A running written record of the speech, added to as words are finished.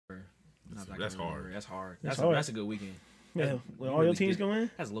That's hard. That's hard. That's hard. That's a good weekend. Yeah, when all your teams go in.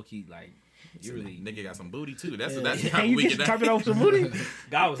 That's low key like. You really nigga got some booty too. That's Can how you we get top it off some booty?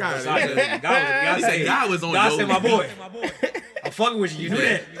 God was on God, side. God was on. God said, "My boy, I'm fucking with you. You do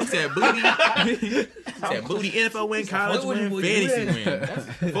that." He said booty. He said booty. NFL win, college win,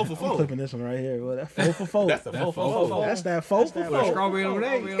 fantasy win. 4 for 4. I'm clipping this one right here. Well, that's 4 for 4. That's the 4 for 4. That's that 4 for 4. Strawberry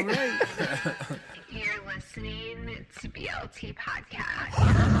lemonade. You're listening to BLT Podcast.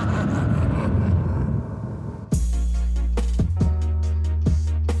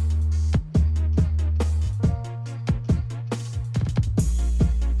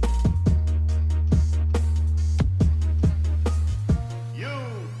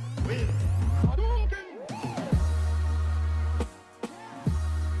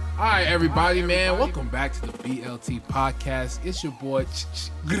 All right, everybody, man. Welcome back to the BLT Podcast. It's your boy,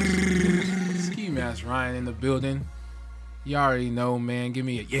 Ski Mask Ryan in the building. You already know, man. Give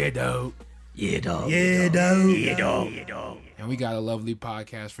me a yeah, dog. Yeah, dog. And we got a lovely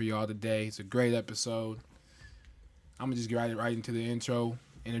podcast for y'all today. It's a great episode. I'm going to just get right into the intro,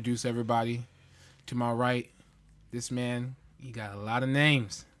 introduce everybody. To my right, this man, he got a lot of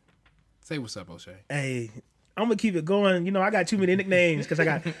names. Say what's up, O'Shea. Hey, I'm gonna keep it going. You know, I got too many nicknames because I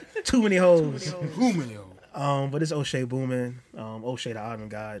got too many hoes. Too many hoes. But it's O'Shea Boomin, O'Shea the Island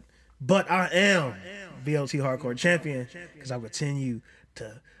God. But I am BLT Hardcore Champion because I continue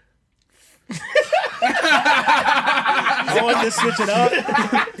to. I wanted to switch it up.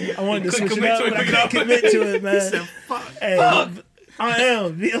 But I couldn't commit to it, man. Hey, I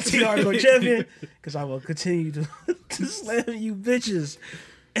am BLT Hardcore Champion because I will continue to slam you bitches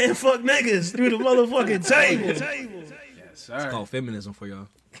and fuck niggas through the motherfucking table. Yes, sir. It's called feminism for y'all.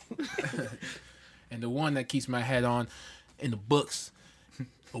 And the one that keeps my head on in the books,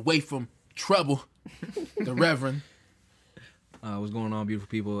 away from trouble, the Reverend. What's going on, beautiful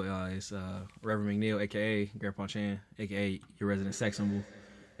people? It's Reverend McNeil, a.k.a. Grandpa Chan, a.k.a. your resident sex symbol,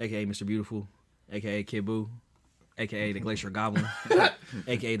 a.k.a. Mr. Beautiful, a.k.a. Kid Boo, a.k.a. the Glacier Goblin,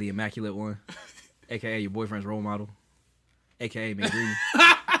 a.k.a. the Immaculate One, a.k.a. your boyfriend's role model, a.k.a. McGreedy,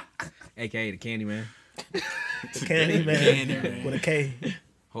 a.k.a. the Candyman. The Candyman with a K.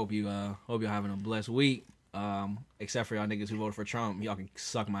 Hope y'all having a blessed week. Except for y'all niggas who voted for Trump, y'all can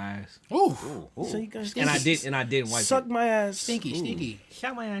suck my ass. Ooh. So you guys And I didn't wipe suck it. my ass. Stinky.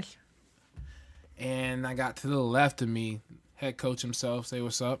 Suck my ass. And I got to the left of me, head coach himself. Say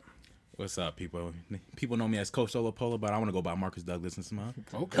what's up. What's up, people? People know me as Coach Solo Polo, but I want to go by Marcus Douglas this month.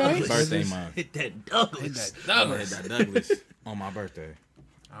 Okay. Birthday month. Hit that Douglas. I'm gonna hit that Douglas on my birthday.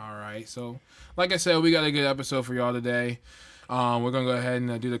 All right. So, like I said, we got a good episode for y'all today. We're going to go ahead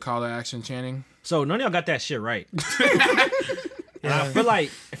and do the call to action chanting. So none of y'all got that shit right. And I feel like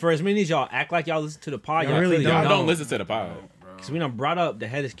for as many as y'all act like y'all listen to the pod, y'all really really don't. I don't. don't listen to the pod. Because we done brought up the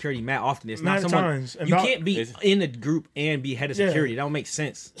head of security Matt often. It's not Mad someone times. And you about- can't be in the group and be head of security. That don't make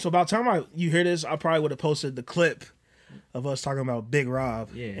sense. So about the time you hear this, I probably would have posted the clip of us talking about Big Rob.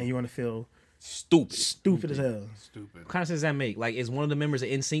 Yeah. And you want to feel Stupid stupid as hell. Stupid. What kind of sense does that make? Like, is one of the members of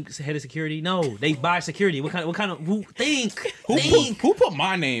NSYNC head of security? No, they buy security. What kind of who think? Who put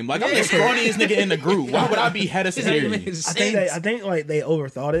my name? Like, I'm the scrawniest nigga in the group. Why would I be head of security? I think like they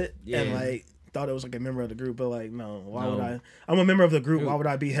overthought it and Yeah. like thought it was like a member of the group, but like no, why would I? I'm a member of the group. Why would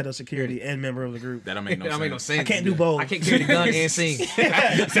I be head of security and member of the group? That don't make no That sense. don't make no sense. I can't do both. I can't carry the gun and sing.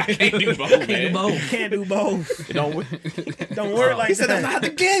 I can't do both, Can't do man. both. Can't do both. Don't Don't work like He said that. that's not how the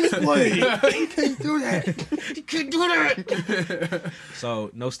game is played. You can't do that. You can't do that. So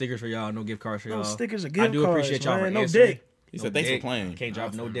no stickers for y'all. No gift cards for y'all. No stickers or I gift do cards, appreciate y'all man. for No answering. dick. He said thanks for playing. Can't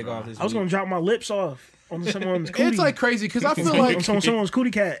drop no dick off this I was gonna week. drop my lips off on someone's cootie. It's like crazy because I feel like on someone's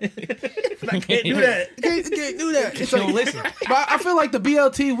cootie cat. I can't do that. can't do that. It's You like, don't listen. but I feel like the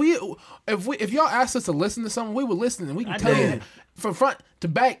BLT, if y'all asked us to listen to something, we would listen and we can tell did. you from front to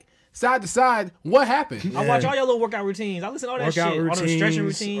back, side to side, what happened. I watch all your little workout routines. I listen to all that Workout shit. All the stretching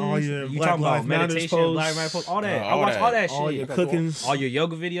routines, routines. all your you Black talking about Lives Matters meditation, posts. Black Lives Matter posts, all that. I all watch that. all that shit. All your cookings, all your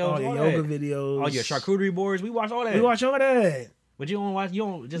yoga videos, all your that. yoga videos, all your charcuterie boards. We watch all that. We watch all that. But you don't watch. You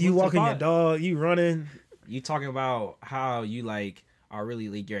don't just. You listen to walking the your pod. dog. You running. You talking about how you like are really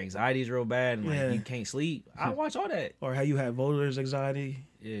like your anxiety's real bad and like Yeah. you can't sleep. I watch all that. Or how you have voters anxiety.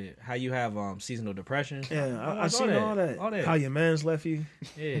 Yeah. How you have seasonal depression. Yeah, I watch seen all that. All that. How your man's left you.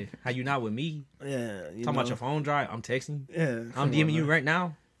 Yeah. How you not with me? Yeah. You Talking about know. your phone dry. I'm texting. Yeah. I'm come DMing on, you man. right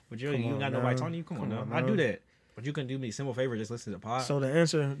now. But you Come ain't on, got nobody man. talking to you. Come on now. on, I do man. that. But you can do me a simple favor. Just listen to the pod. So the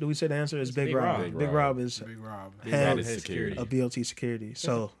answer, do we say the answer is Big Big Rob? Rob. Big Rob is Big Rob. head is security. of BLT security.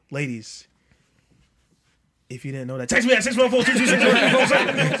 So, ladies, if you didn't know that, text me at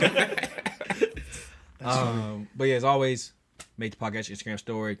 614-226-447. But yeah, as always, Make the podcast Instagram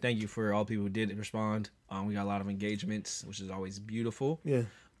story. Thank you for all people who did respond. We got a lot of engagements, which is always beautiful. Yeah.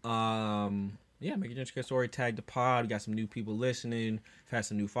 Yeah, make your Instagram story. Tag the pod. We got some new people listening. We've had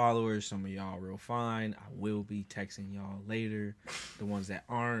some new followers. Some of y'all real fine. I will be texting y'all later. The ones that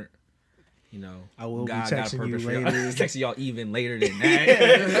aren't, you know, I will God be got a texting purpose you for y'all. later. Texting y'all even later than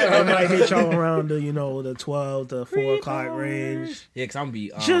that. I might hit y'all around the, the 12 to 4 o'clock range. Yeah, because I'm gonna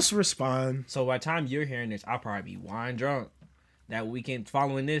be Just respond. So by the time you're hearing this, I'll probably be wine drunk that weekend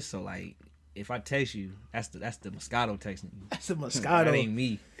following this. So like, if I text you, that's the Moscato texting you. That's the Moscato. That ain't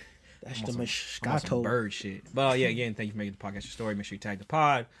me. That's I'm the on some Moscato. bird shit. But yeah, again, thank you for making the podcast your story. Make sure you tag the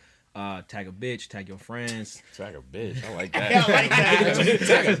pod, tag a bitch, tag your friends. Tag a bitch. I like that. Yeah, I like that.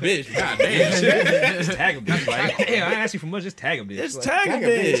 Tag a bitch. God damn. Just tag a bitch. Like, yeah, I ain't ask you for much. Just tag a bitch. Just Like, tag a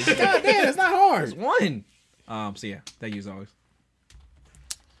bitch. God damn, it's not hard. it's one. So yeah, thank you as always.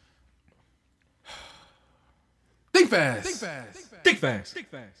 Think fast. Think fast.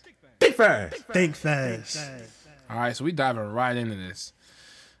 Think fast. Think fast. All right, so we diving right into this.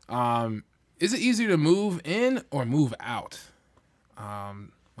 Is it easier to move in or move out?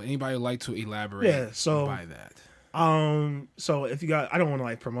 Would anybody like to elaborate? Yeah, so- by that. So if you got, I don't want to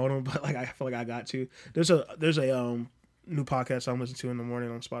like promote them, but like I feel like I got to. There's a new podcast I'm listening to in the morning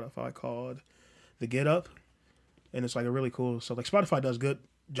on Spotify called The Get Up, and it's like a really cool. So like Spotify does good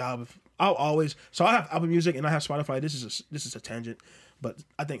job of. I have Apple Music and I have Spotify. This is a tangent, but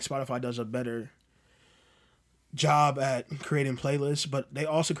I think Spotify does a better job at creating playlists, but they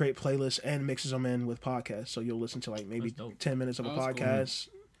also create playlists and mixes them in with podcasts. So you'll listen to like maybe That's dope. 10 minutes of a Oh, that's cool. podcast.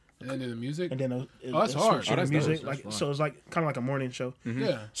 And then do the music. And then that's hard. switch to Oh, that's the music. dope. Like That's so, it's like kind of like a morning show.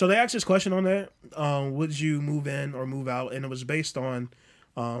 Yeah. So they asked this question on there: would you move in or move out? And it was based on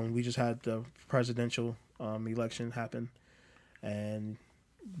we just had the presidential election happen, and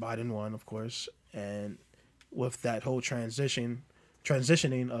Biden won, of course. And with that whole transitioning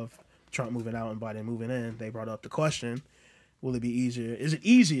of Trump moving out and Biden moving in, they brought up the question: will it be easier? Is it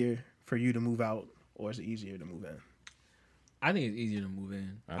easier for you to move out, or is it easier to move in? I think it's easier to move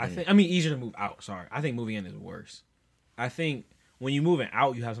in. I I mean, easier to move out. Sorry, I think moving in is worse. I think when you're moving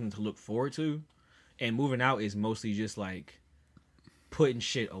out, you have something to look forward to, and moving out is mostly just like putting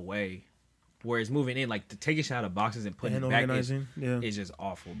shit away. Whereas moving in, like taking shit out of boxes and putting And it back organizing, is just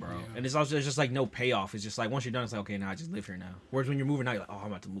awful, bro. And it's also just like no payoff. It's just like once you're done, it's like okay, now I just live here now. Whereas when you're moving out, you're like, oh,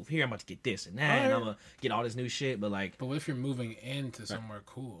 I'm about to move here. I'm about to get this and that, and I'm gonna get all this new shit. But like. But what if you're moving into somewhere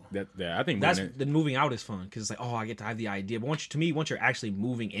cool? I think That's moving in, the moving out is fun because it's like, oh, I get to have the idea. But once you're actually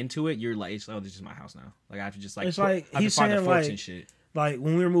moving into it, you're like, oh, this is my house now. Like I have to just like, It's like I have he's to find the saying, forks like- and shit. Like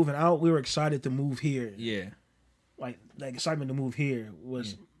when we were moving out, we were excited to move here. Yeah, Like the excitement to move here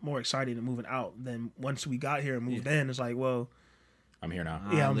was more exciting than moving out. Then once we got here and moved in, it's like, well, I'm here now.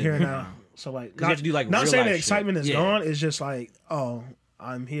 yeah, I'm live here here now. now. So like, 'Cause you have to do, like, not real saying the life excitement shit. is Yeah. gone. It's just like, oh,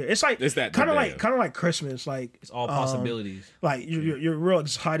 I'm here. It's like It's that kind of day. like Christmas. Like it's all possibilities. like you're real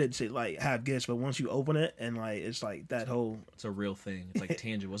excited to like have gifts, but once you open it and like it's like that whole It's a real thing. It's like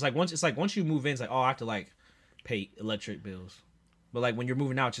tangible. It's like once you move in, it's like, oh, I have to like pay electric bills. But like when you're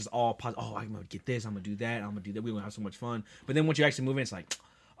moving out, it's just all positive. Oh, I'm gonna get this. I'm gonna do that. I'm gonna do that. We're gonna have so much fun. But then once you actually move in, it's like,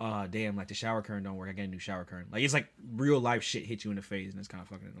 damn, like the shower curtain don't work. I got a new shower curtain. Like it's like real life shit hit you in the face, and it's kind of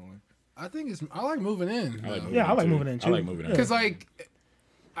fucking annoying. I like moving in. I like moving yeah. I like too. moving in too. I like moving in. Because like,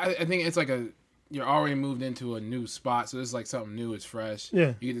 I think it's like you're already moved into a new spot, so it's like something new. It's fresh.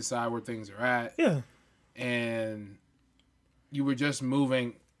 Yeah. You can decide where things are at, Yeah, and you were just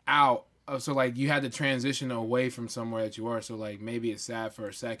moving out. So like you had to transition away from somewhere that you were. So like maybe it's sad for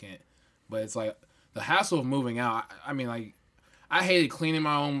a second, but it's like the hassle of moving out. I mean, like I hated cleaning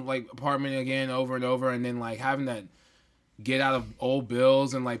my own like apartment again over and over, and then like having that get out of old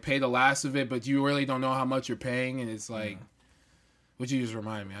bills and like pay the last of it, but you really don't know how much you're paying, and it's like, would you just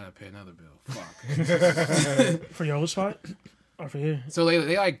remind me I gotta pay another bill? Fuck. for your old spot or for here. So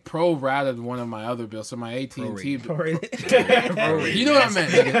they like pro-rated one of my other bills. So my AT&T, Prorated. you know what I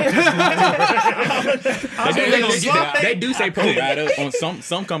meant. They do say pro rata on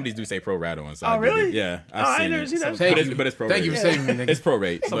some companies do say pro rata on some. Oh, really? Yeah, Oh, I I've seen never it. seen that. But it's pro Thank you for saving me, nigga. It's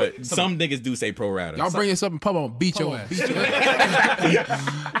prorate, but some niggas do say pro rata. Y'all bring this up in pub, I'm gonna beat your ass.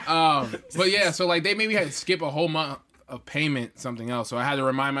 But yeah, so like they maybe had to skip a whole month of payment, something else. So I had to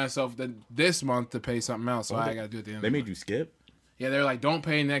remind myself that this month to pay something else. So I gotta do it at the end. They of the made month. you skip. Yeah, they're like, don't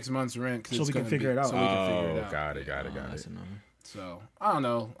pay next month's rent So we can figure it out. So we can figure it Oh, out. got it. That's annoying. So I don't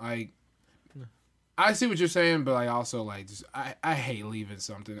know. Like, I see what you're saying, but I also like just I hate leaving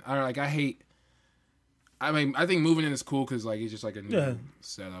something. I hate. I mean, I think moving in is cool because like it's just like a new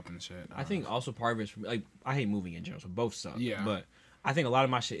setup and shit. I think also part of it's like I hate moving in general, so both suck. Yeah. But I think a lot of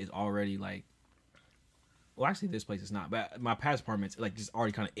my shit is already like well, actually, this place is not. But my past apartments like just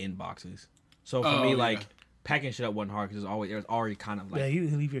already kind of in boxes. So for Oh, me, yeah. like packing shit up wasn't hard because it was already kind of like Yeah, you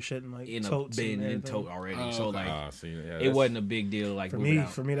leave your shit in like in a totes bin and and tote everything. already. Oh, So okay. like See, yeah, it that's- wasn't a big deal. Like For moving me,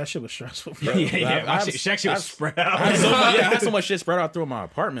 out. that shit was stressful. yeah, yeah. My I've- shit, Shaq shit was spread out. I had so much shit spread out through my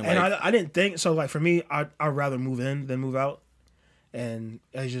apartment. And Like, I didn't think so. Like for me, I'd rather move in than move out. And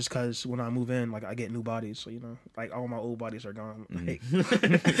it's just because when I move in, like I get new bodies, so like all my old bodies are gone. Like,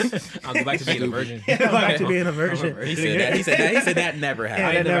 I'll go back to being a virgin. I'm back to being a virgin. he said that never happened.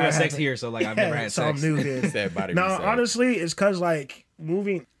 I that never never had sex happened. here, so like I've never had so sex. I'm new here. He said body No, reset. honestly, it's because like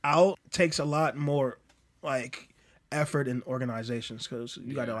moving out takes a lot more like effort and organizations because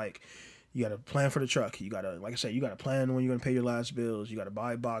you gotta plan for the truck. You gotta, like I said, you gotta plan when you're gonna pay your last bills. You gotta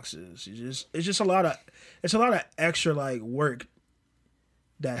buy boxes. It's just a lot of extra like work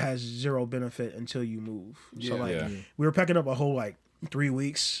that has zero benefit until you move. So like Yeah. we were packing up a whole like 3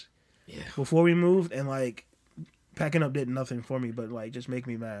 weeks before we moved, and like packing up did nothing for me, but like just make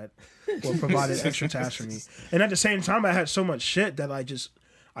me mad or provided extra tasks for me. And at the same time, I had so much shit that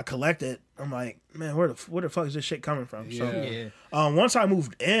I collected. I'm like, man, where the fuck is this shit coming from? Yeah. So once I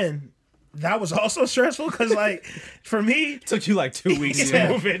moved in, that was also stressful because like for me, Took you like 2 weeks Yeah.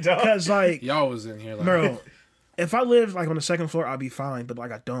 to move it, dog. because like Y'all was in here like, bro, if I lived like on the second floor, I'd be fine. But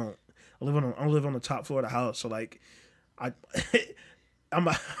like I don't. I live on the top floor of the house, so like I'm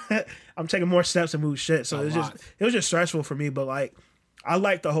I'm taking more steps to move shit. So it was just stressful for me. But like I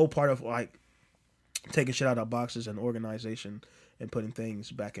like the whole part of like taking shit out of boxes and organization and putting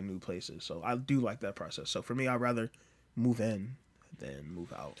things back in new places. So I do like that process. So for me, I'd rather move in than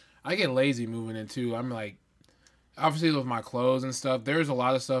move out. I get lazy moving in too. I'm like, obviously with my clothes and stuff, there's a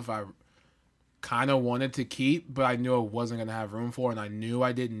lot of stuff I kind of wanted to keep, but I knew I wasn't going to have room for, and I knew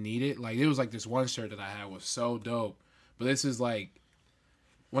I didn't need it. Like, it was like this one shirt that I had was so dope, but this is like,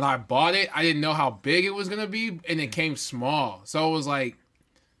 when I bought it, I didn't know how big it was going to be, and it came small. So it was like,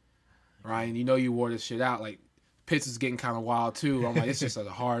 Ryan, you know you wore this shit out. Like, Pitts is getting kind of wild too. I'm like, it's just a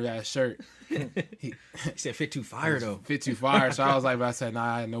hard-ass shirt. He said fit too fire though. Fit too fire. So I was like, but I said,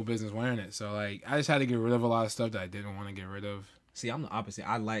 nah, I had no business wearing it. So like, I just had to get rid of a lot of stuff that I didn't want to get rid of. See, I'm the opposite.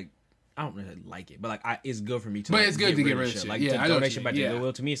 I don't really like it, but like it's good for me to. But like, it's good to get rid of shit. shit. Like Yeah, I the know what donation you back mean. to Yeah.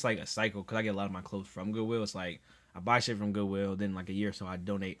 Goodwill. To me, it's like a cycle because I get a lot of my clothes from Goodwill. It's like I buy shit from Goodwill, then like a year or so I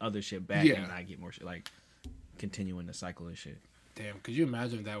donate other shit back, Yeah. and I get more shit. Like continuing the cycle and shit. Damn, could you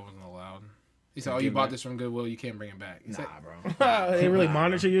imagine if that wasn't allowed? He said, oh, you bought this from Goodwill, you can't bring it back. He said, bro. They really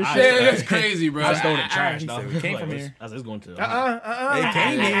monitor your I- shit. yeah, that's crazy, bro. I just throw it in the trash, he dog. said, "We came Like, from it's- here." I was going to. It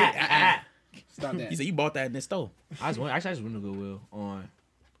came here. Stop that. He said you bought that in the store. I just went to Goodwill on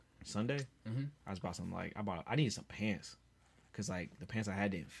Sunday. I just bought some I needed some pants because like the pants I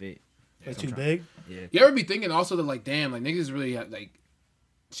had didn't fit. It's So too I'm trying- big. Yeah. You ever be thinking also that, like, damn, like, niggas really have, like,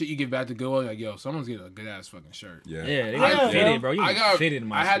 shit you give back to Goodwill, like, yo, someone's getting a good-ass fucking shirt. Yeah. Yeah, they Yeah, got fitted, bro. bro. You I got got fitted in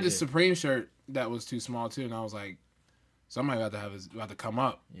my I had shit. this Supreme shirt that was too small, too, and I was like, somebody about to come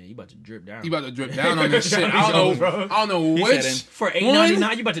up. Yeah, you about to drip down. You about to drip down on this shit. I don't know He which. said For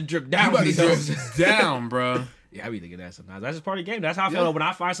 $8.99, you about to drip down. You about to with these drip hoes. down, bro. Yeah, I be thinking that sometimes. That's just part of the game. That's how I feel Yeah. when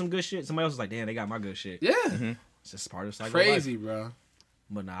I find some good shit. Somebody else is like, damn, they got my good shit. Yeah. It's just part of the cycle of life. Crazy, bro.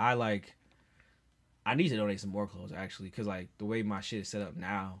 But nah, I need to donate some more clothes actually, because like the way my shit is set up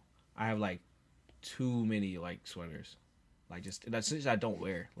now, I have like too many like sweaters, like just that's shit I don't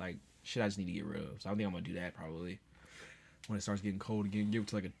wear, like shit I just need to get rid of. So I think I'm gonna do that probably when it starts getting cold again. Give it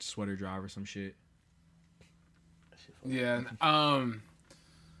to like a sweater drive or some shit. Yeah.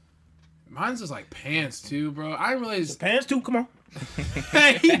 Mine's just like pants too, bro. I didn't realize. Pants too. Come on.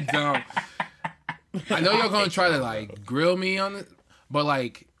 Hey, dumb. I know you're gonna try to like grill me on it, but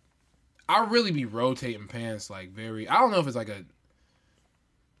like, I really be rotating pants like very. I don't know if it's like a.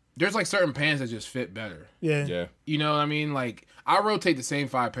 There's like certain pants that just fit better. Yeah. Yeah. You know what I mean? Like I rotate the same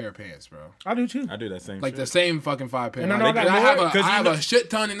 5 pair of pants, bro. I do too. I do that same Like shit. the same fucking 5 pairs. And I Like, know I got I have more, a 'cause I you have know- a shit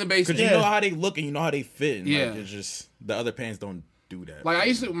ton in the basement. Because you know how they look and you know how they fit. And Yeah. Like, it's just the other pants don't do that. Like I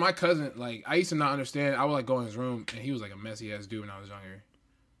used to, my cousin, like I used to not understand. I would like go in his room, and he was like a messy ass dude when I was younger.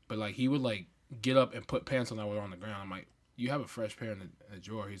 But like he would like get up and put pants on that were on the ground. I'm like, you have a fresh pair in the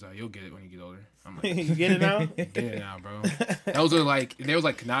drawer. He's like, you'll get it when you get older. I'm like, You get it now? get it now, bro. Those are like, they was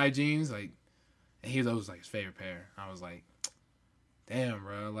like Kanai jeans, like, and that was like his favorite pair. I was like, damn,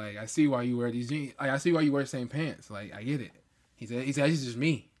 bro. Like I see why you wear these jeans. Like I see why you wear the same pants. Like I get it. He said it's just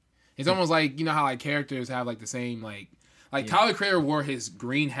me. It's almost like, you know how like characters have like the same like Tyler Creator wore his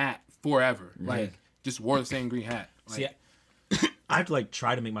green hat forever. Like just wore the same green hat. Like, See, I have to like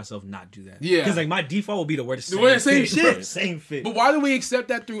try to make myself not do that. Yeah. Because like my default will be to wear the wear the same fit, shit. bro. Same fit. But why do we accept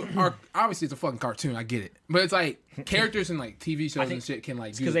that through our? Obviously, it's a fucking cartoon. I get it, but it's like characters in like TV shows and shit can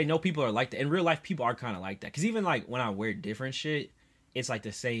like. Because they know people are like that. In real life, people are kind of like that. Because even like when I wear different shit, it's like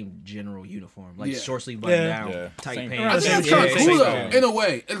the same general uniform, like short sleeve button down, tight Same pants. I think Yeah, it's kind of cool same though, in a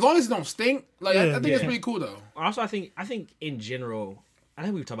way. As long as it don't stink, like I think it's Yeah. pretty cool though. Also, I think in general, I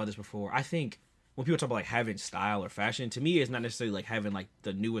think we've talked about this before. I think when people talk about like having style or fashion, to me, it's not necessarily like having like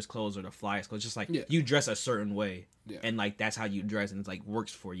the newest clothes or the flyest clothes. It's just like you dress a certain way, and like that's how you dress, and it's like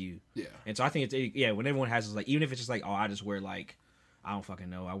works for you. Yeah. And so I think it's when everyone has this, like, even if it's just like, oh, I just wear like, I don't fucking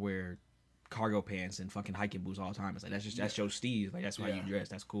know, I wear cargo pants and fucking hiking boots all the time. It's like that's your Steve. Like that's why you dress.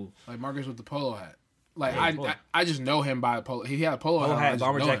 That's cool. Like Marcus with the polo hat. Like I just know him by a polo. He had a polo hat, I hat, just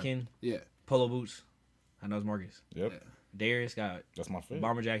bomber know jacket, him. Yeah. polo boots. I know it's Marcus. Yep. Darius got That's my favorite.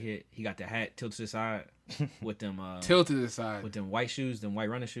 bomber jacket. He got the hat tilted to the side with them Tilted to the side. with them white shoes, them white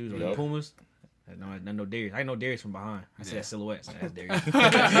running shoes, or Yep. the Pumas. I know Darius. I know Darius from behind. I see that silhouette. So that's Darius.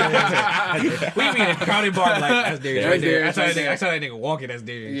 We be in a crowded bar like that's Darius. Right there. That's how that nigga walking. That's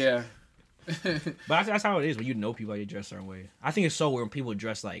Darius. Yeah. But that's how it is when you know people, like, they dress a certain way. I think it's so weird when people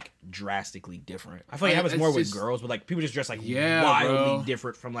dress like drastically different. I feel like it happens It's more with just- girls, but like people just dress like Yeah, wildly bro.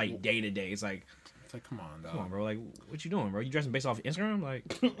 different from like day to day. It's like, It's like, come on, dog. come on, bro. Like, what you doing, bro? You dressing based off Instagram? Like,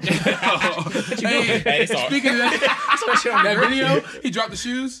 Hey, speaking of that, that video, he dropped the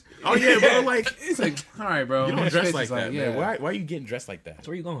shoes. Oh yeah, bro. Like It's like, all right, bro. you don't His dress face like is that, yeah. man. Why are you getting dressed like that?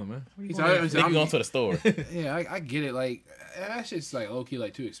 where you going, man? Where you He's going? always- Nigga I'm- going to the store. Yeah, I get it. Like that shit's like low key,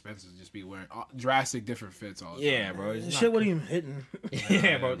 like too expensive to just be wearing drastic different fits all the time. Yeah, bro. It's Shit wasn't even hitting.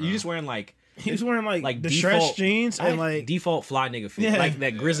 yeah, bro. You just wearing like He was wearing like default distressed jeans and like default fly nigga fit, Yeah. like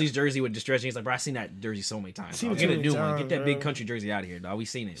that Grizzlies jersey with distressed jeans. Like, bro, I seen that jersey so many times. Seen Dog. it Get too a new many one. Get that times, big bro. country jersey out of here, dog. We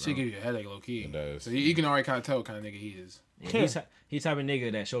seen it. Shit Bro. give you a headache, low key. It does. So you can already kind of tell what kind of nigga he is. Yeah, he's type of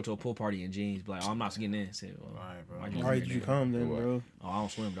nigga that show to a pool party in jeans, be like, oh, I'm not getting in. Say, well, Alright, bro. why'd why did you come then, bro? Oh, I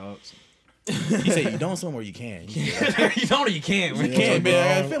don't swim, dog. He said you don't swim or you can. you don't or you can't. Man. You can't, Bro,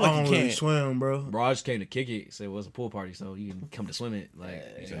 man. I feel like don't you really can't. swim, bro. Bro, I just came to kick it. Said it was a pool party, so you can come to swim it. Like,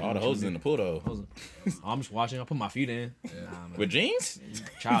 All the hoses in the pool though. I'm just watching. I put my feet in. Nah, man. With jeans?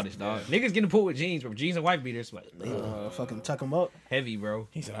 Childish, dog. Niggas get in the pool with jeans, bro. Jeans and white beaters, but Fucking tuck him up. heavy, bro.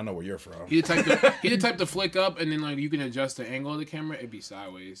 He said, I know where you're from. He the type to flick up and then like you can adjust the angle of the camera. It'd be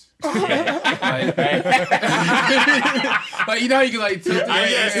sideways. like you know how you can like tilt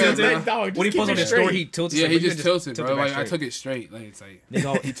it. Dog, When he posts on his story, he tilts. Yeah, it, he but you just can tilts it, tilt bro. back Like I straight. took it straight. Like it's like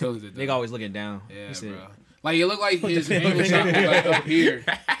Nigga, he tilted it. Nigga Though. always looking down. Yeah, He said, bro. Like it looked like his angle shot was like up here.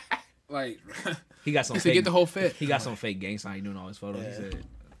 Like he got some. he said, Fake, get the whole fit. He got some fake gang sign doing all his photos. He said,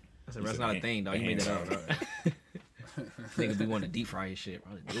 "I said, that's not a thing, dog. You made that up, dog." Niggas be wanting to deep fry his shit,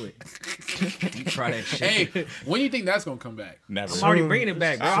 bro. Do it. Deep fry that shit. Hey, when do you think that's gonna come back? Never. I'm already bringing it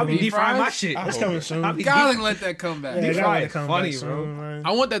back, bro. I'll be deep frying my shit. That's coming soon. I'll be Gotta let that come back. Yeah, deep gotta fry let it is come funny, back bro. soon, man.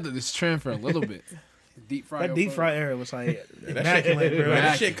 I want that this trend for a little bit. Deep fry. That deep fry era was like That immaculate, shit, bro.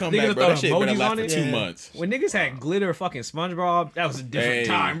 that shit come Niggas back, bro. throw That shit been emojis left on for it. 2 Yeah. months. When niggas had glitter fucking SpongeBob, that was a different Hey.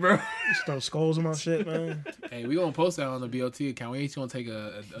 time, bro. Just throw skulls on my shit, man. Hey, we gonna post that on the BLT account. We each gonna take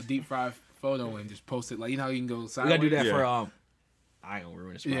a deep fry photo and just post it. Like you know how you can go We sideways. gotta do that Yeah. for I ain't gonna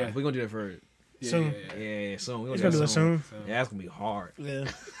ruin this. Yeah. We're gonna do that for Soon. yeah, soon. We He's gonna do it soon. Yeah, that's gonna be hard. Yeah.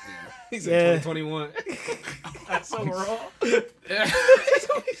 He Yeah. said 2021. That's so raw.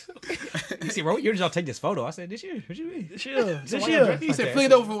 He said, bro, what year did y'all take this photo? I said, this year. What you mean? This year. So This why y'all year. dress He like said, that? flick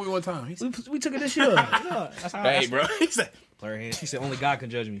it over for me one time. He said, We took it this year. That's how Hey, bro. He said, player hands. He said, only God can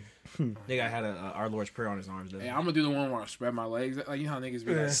judge me. Nigga had Our Lord's Prayer on his arms, though. hey, I'm gonna do the one where I spread my legs. Like you know how niggas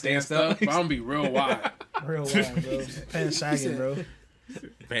be like Stand stand up. up, but I'm gonna be real wide. Real wide, bro. Pants sagging, bro.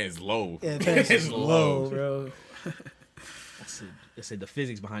 pants low. Yeah, pants is low, bro. I said the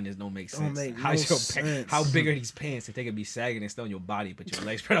physics behind this don't make Don't sense. make How no your sense. how big are these pants if they could be sagging and still on your body, but your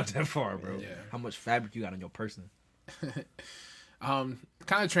legs spread out that far, bro? Yeah. How much fabric you got on your person? Kind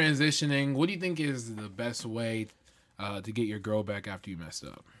of transitioning. What do you think is the best way to get your girl back after you messed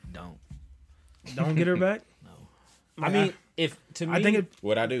up? Don't get her back. I mean, if to me, I think it.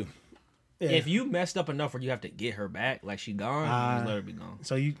 What I do? Yeah. if you messed up enough where you have to get her back, like she gone, just let her be gone.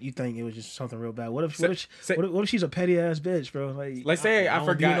 So you think it was just something real bad? What if Say- what if she's a petty ass bitch, bro? Like Let's say I don't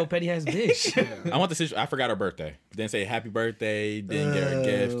be forgot. no petty ass bitch. I want the situation. I forgot her birthday. Didn't say happy birthday. Didn't get her a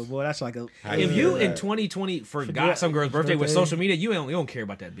gift. Boy, that's like a. How If you you do in that? 2020 forgot Forget some girl's birthday with birthday. social media, you don't care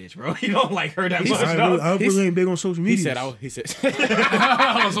about that bitch, bro. You don't like her that much. I dog. really ain't big on social He media. said. He said.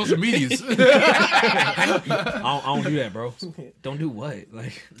 On social medias. I don't do that, bro. Don't do what?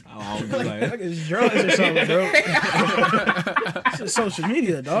 Like I don't do Like that. it's drugs or something, bro. It's just social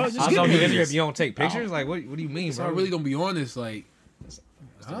media, dog. Just I get don't do it. Instagram. You don't take pictures. Like what? What do you mean, So bro? I really gonna be on this. Like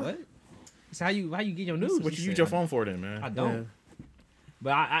What? It's how you get your news. What he you use said. your phone for then, man? I don't.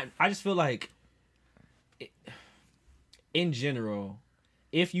 But I just feel like, in general,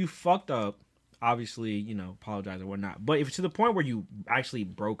 if you fucked up, obviously, you know, apologize or whatnot. But if it's to the point where you actually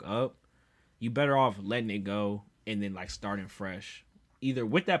broke up, you better off letting it go and then like starting fresh, either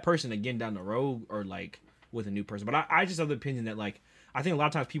with that person again down the road or like with a new person. But I just have the opinion that like I think a lot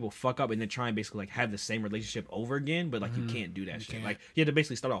of times people fuck up and then try and basically like have the same relationship over again, but like you can't do that shit. can't. Like you have to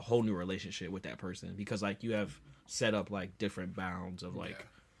basically start a whole new relationship with that person because like you have set up like different bounds of like.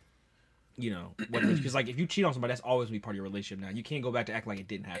 You know, because like if you cheat on somebody, that's always gonna be part of your relationship now. You can't go back to act like it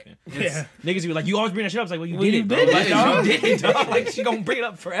didn't happen. Yeah. Niggas be like, you always bring that shit up. It's like, well, you Well, did you it, bro. did it, Like, dog. you did it, dog. Like, she gonna bring it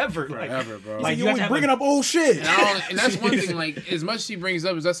up forever. Forever, bro. Like, You you have always to have bringing a- up old shit. And that's one thing. Like, as much as she brings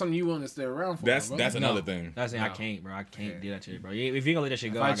up, is that something you want to stay around for? That's bro? that's No. another thing. That's it. I No. can't, bro. I can't do that shit, bro. If you gonna let that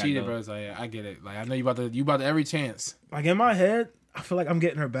shit go, If I gotta cheated, go. bro, it's like, yeah, I get it. Like, I know you about to every chance. Like in my head, I feel like I'm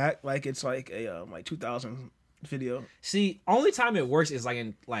getting her back. Like it's like a like 2000 video. See, only time it works is like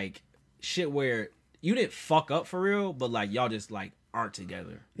in like shit where you didn't fuck up for real, but like y'all just like aren't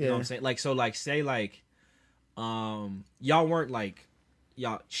together. You know what I'm Yeah. saying? Like so, like say like, y'all weren't like,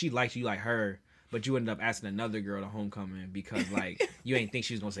 she liked you like her, but you ended up asking another girl to homecoming because like you ain't think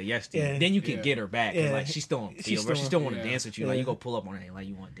she was gonna say yes to you. Yeah. Then you can Yeah. get her back. 'Cause, Yeah. like she still don't She feel, bro. She still- still want to yeah. dance with you. Like you Yeah. go pull up on her, like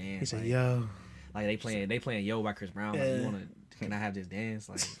you want to He dance. said, Like, "Yo, like they playing Yo by Chris Brown. Like Yeah. you want to. Can I have this dance?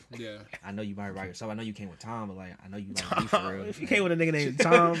 Like, Yeah. I know you might by yourself. I know you came with Tom, but like, I know you like me for real. if you came with a nigga named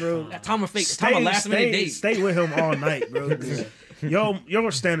Tom, bro, Tom a fake, Tom a last minute date. Stay with him all night, bro.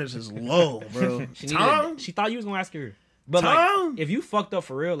 Your standards is low, bro. She needed Tom, she thought you was gonna ask her, but Tom? like, if you fucked up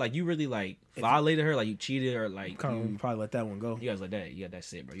for real, like you really like violated her, like you cheated or like Come probably let that one go. you guys like that. You got that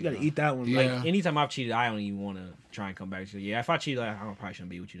shit, bro. You gotta eat that one. Yeah. Like, Anytime I've cheated, I don't even want to try and come back to you. Yeah, if I cheated, like, I probably shouldn't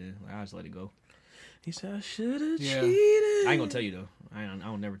be with you then. Like, I just let it go. he said, I should have Yeah. cheated. I ain't gonna tell you though. I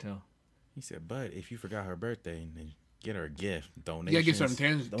don't never tell. He said, but if you forgot her birthday, then get her a gift. You Donations. gotta get something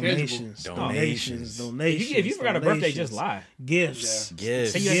tangible. Donations, Donations. donations. If you forgot a birthday, just lie. Gifts.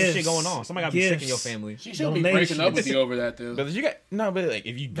 Gifts. Say you have some shit Gifts. going on. Somebody gotta be sick in Gifts. your family. She should be Donations. breaking up with you over that, though. But you got no, but like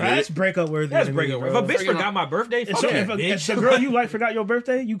if you That's did, breakup worthy. That's to me, breaking. If bro. a bitch Freaking forgot up. my birthday, If, fuck so, that if, bitch. if the girl you like forgot your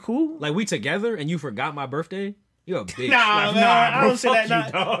birthday, you cool? Like we together and you forgot my birthday, you a bitch. Nah, Like, man, I bro, don't say fuck that,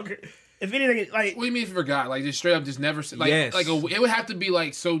 you, nah. dog. If anything, like What do you mean if you forgot? Like, just straight up, just never. Like, Yes. like it would have to be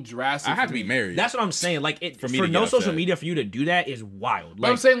like so drastic. I have for to be me. married. That's what I'm saying. Like it For for, me to no get social upset. media for you to do that is wild. But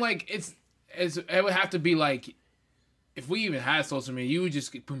Like I'm saying like it would have to be like if we even had social media, you would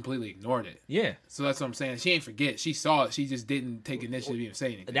just completely ignored it. yeah, So that's what I'm saying. She ain't forget. She saw it. She just didn't take initiative to even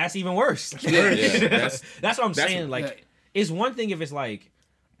say anything. that's even worse. Yeah, that's what I'm saying. Like yeah. it's one thing if it's like,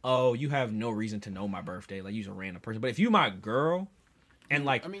 oh, you have no reason to know my birthday. Like you're a random person. But if you my girl. And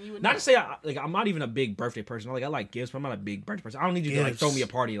like, I mean, you would not know. to say I'm not even a big birthday person. Like I like gifts, but I'm not a big birthday person. I don't need you to like Gifts. throw me a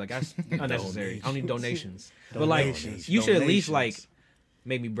party. Like that's unnecessary. I don't need donations. But like, Donations. you should at least like Donations.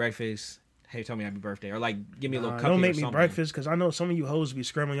 make me breakfast. Hey, tell me happy birthday, or like give me a little cupcake. don't or make me something. breakfast because I know some of you hoes be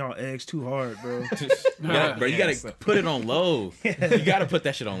scrambling y'all eggs too hard, bro. Yeah, bro, you Yes. gotta put it on low. You gotta put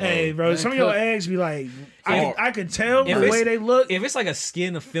that shit on low. Hey, bro, Man, some of your cook. eggs be like, If- I could tell if the it's- way they look. If it's like a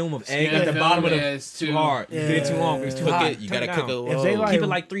skin, a film of egg Skin at the film, bottom of the, yeah, it's too too- hard. You get it too long. It's too Yeah. hot. Cook it. You Turn gotta cook it down. low. If they like- Keep it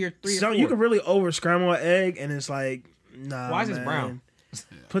like three or So four. you can really over scramble an egg, and it's like, nah. Why is this man. brown?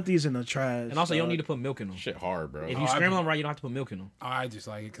 Put these in the trash. And also, you don't dog. need to put milk in them. Shit hard, bro. If Oh, you I scramble be- them right, you don't have to put milk in them. I just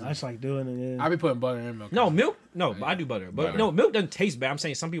like it I just because like doing it. Yeah. I be putting butter in milk. No, milk. No, I do butter. But Butter. no, milk doesn't taste bad. I'm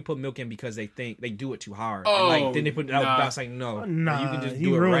saying some people put milk in because they think they do it too hard. Oh, And, like then they put it out. nah. I was like, no, Nah, you can just you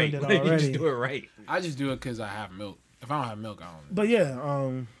do it ruined right. it Like, you just already. do it right. I just do it because I have milk. If I don't have milk, I don't. But yeah,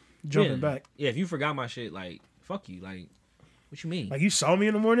 jumping Yeah. back. Yeah, if you forgot my shit, like fuck you. Like, what you mean? Like you saw me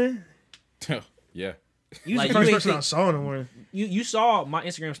in the morning. Yeah. You was Like, the you first ain't person I think- saw in the morning. you saw my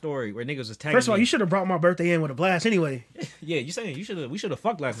Instagram story where niggas was tagging. First of all, me. you should have brought my birthday in with a blast anyway. Yeah, you saying we should have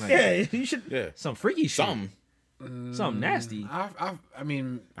fucked last night. Yeah, you should. Yeah. Some freaky shit. Something. Something nasty. I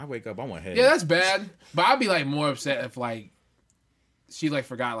mean, I wake up, I want head. yeah, that's bad. But I'd be like more upset if like she like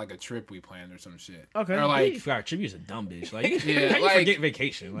forgot like a trip we planned or some shit. Okay. Or You like forgot tribute is a dumb bitch. Like, Yeah, how you like- forget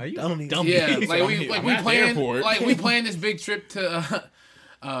vacation? Like, you Dumb dumb bitch. yeah, bitch. like I'm we at the planned airport. like we planned this big trip to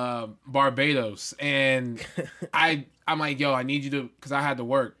Barbados, and I'm like, yo, I need you to, because I had to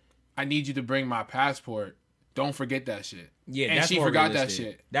work. I need you to bring my passport. Don't forget that shit. Yeah, and that's she more forgot realistic.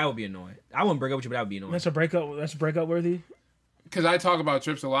 that shit. That would be annoying. I wouldn't break up with you, but that would be annoying. That's a breakup. That's breakup worthy. Because I talk about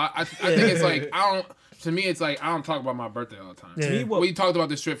trips a lot. I think it's like I don't. To me, it's like I don't talk about my birthday all the time. Yeah. To me, what We talked about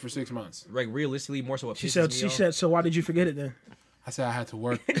this trip for 6 months. like realistically more so what She pisses said. me She off. said. So why did you forget it then? I said I had to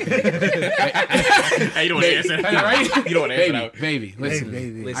work. Hey, you don't want to answer Hey, right? You don't want to answer baby, that. baby, listen.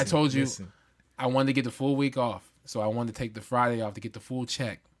 baby. Listen, I told you listen. I wanted to get the full week off. so I wanted to take the Friday off to get the full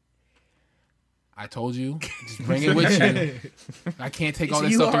check. I told you, just bring it with you. I can't take all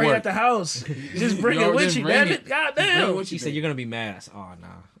this You stuff to already work. at the house. Just bring it with you, bring damn it. it. God Bring it damn. with She you, said babe. you're gonna be mad. I said, oh nah.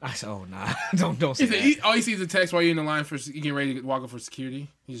 I said, oh nah. don't say He said, that. all he sees is a text while you're in the line for you getting ready to walk up for security.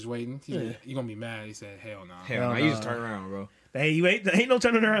 He's just waiting. He's like, you gonna be mad. He said, hell no. Hell nah. You just turn around, bro. Hey, you ain't no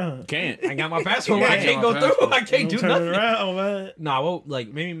turning around. Can't. I got my passport. I Yeah, can't my go through. passport. I can't No do turning nothing. around, man. Nah, what like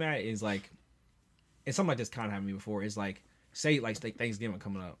made me mad is like, and something like this kind of happened to me before. It's like, say like Thanksgiving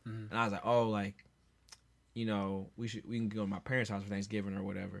coming up, and I was like, oh, like, you know, we can go to my parents' house for Thanksgiving or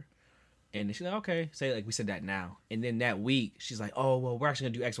whatever. And then she's like, okay, say like we said that now. And then that week, she's like, oh well, we're actually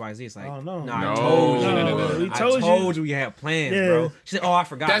gonna do X, Y, Z. It's like, Oh, no. nah, No. I told you, No, we I told told you. you we had plans, Yeah. bro. She said, oh, I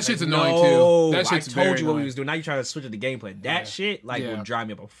forgot. That It's shit's like, annoying, no, too. That shit's I told very you what we annoying. was doing. Now you try to switch up the gameplay. That shit like Yeah. would drive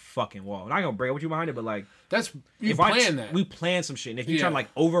me up a fucking wall. And I ain't gonna break with you behind it, but like. That's you If plan that. we plan some shit, and if you Yeah. try to like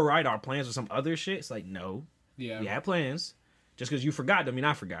override our plans with some other shit, it's like no, yeah. we had plans. Just because you forgot, don't mean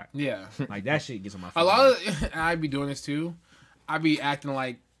I forgot. Yeah. Like that shit gets on my. A lot of I'd be doing this too. I'd be acting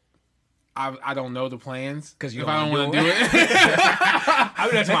like I don't know the plans 'Cause you if don't I don't wanna want to do do it. I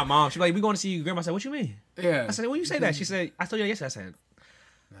would that to my mom. She's like, "We going to see you, grandma." I said, "What you mean?" Yeah. I said, "When you say that?" She said, "I told you yesterday." I said,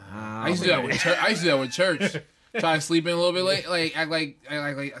 I used to do that with church. I used to do that with church. Try to sleep in a little bit late, like act like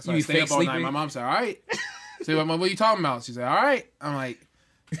so I You stay fake up all night. sleeping? My mom said, "All right." Say, what are you talking about? She said, "All right." I'm like,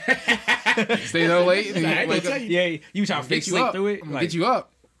 stay there late. And "I wake tell up, you, yeah, you try to fake get you sleep up. through it." I'm gonna Like, get you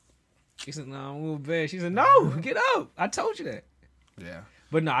up. She said, "No, I'm a little bad." She said, "No, get up." I told you that. Yeah.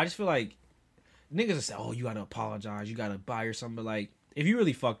 But no, I just feel like niggas will say, "Oh, you gotta apologize, you gotta buy or something." But like, if you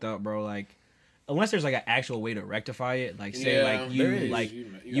really fucked up, bro, like, unless there's like an actual way to rectify it, like say Yeah, like there you is. like You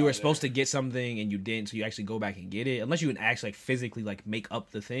you were got supposed to get something and you didn't, so you actually go back and get it. Unless you can actually like physically like make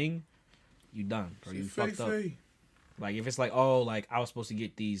up the thing, you done, bro. You fucked up. Like if it's like, oh, like I was supposed to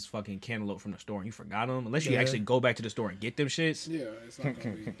get these fucking cantaloupe from the store and you forgot them. Unless you Yeah. actually go back to the store and get them shits, Yeah, it's not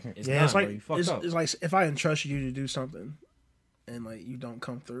gonna be. it's Yeah, done, it's bro. like You fucked it's, up. it's like if I entrust you to do something, and like you don't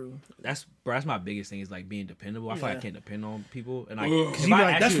come through, That's my biggest thing is like being dependable. I feel like I Yeah. can't depend on people, and like Ugh. if you be I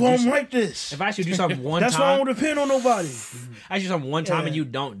like, ask that's you to why do I'm some- like this. If I ask you to do something one That's time, why I don't depend on nobody. I asked you something one time Yeah. and you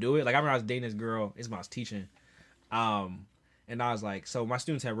don't do it. Like I remember I was dating this girl. It's when I was teaching, and I was like, so my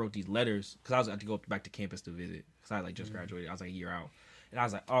students had wrote these letters because I was about to go back to campus to visit because I like just graduated. I was like a year out, and I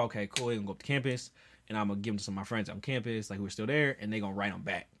was like, oh okay, cool. They're gonna go up to campus, and I'm gonna give them to some of my friends on campus, like who are still there, and they gonna write them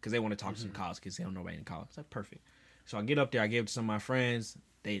back because they want to talk to some college kids. They don't know anybody in college. It's like perfect. So I get up there, I gave it to some of my friends.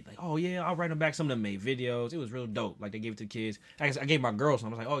 They like, oh yeah, I'll write them back. Some of them made videos. It was real dope. Like they gave it to the kids. I gave my girls some.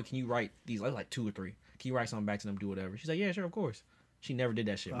 I was like, oh, can you write these? I was like 2 or 3. Can you write something back to them? Do whatever. She's like, yeah, sure, of course. She never did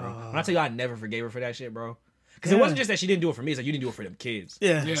that shit, bro. When I tell you, I never forgave her for that shit, bro. Because it wasn't just that she didn't do it for me. It's like you didn't do it for them kids.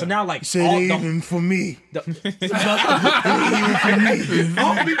 Yeah. Yeah. So now, like, Said all even for me.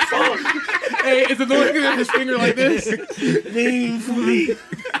 Hey, it's annoying to have his finger like this. Even for me.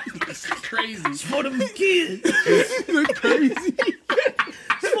 It's crazy. For them kids. Crazy.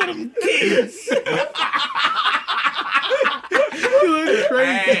 For them kids.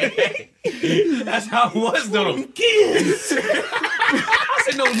 that's how it was, though. Kids. I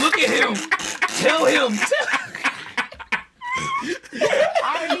said, no, look at him. Tell him.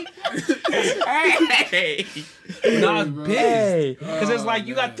 Hey. Nah, I was pissed. Because it's like,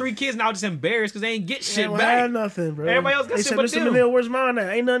 you got 3 kids now just embarrassed because they ain't get shit I back. had nothing, bro. Everybody else got they shit said, but Mr. them." Manil, where's mine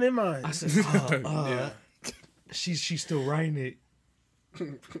at? Ain't nothing in mine. I said, she's still writing it.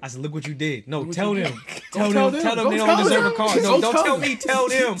 I said, look what you did. No, tell them. Tell them they don't deserve a card. No, don't tell me. Tell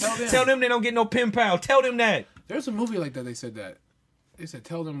them. Tell them they don't get no pen pal. Tell them that. There's a movie like that. They said that. They said,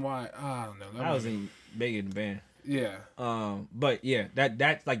 "Tell them why." I don't know. I was in Megan the band. Yeah. But yeah,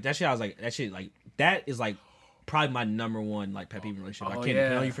 that like that shit. I was like that shit. Like that is like probably my number one like pet peeve in a relationship. Oh, I can't yeah.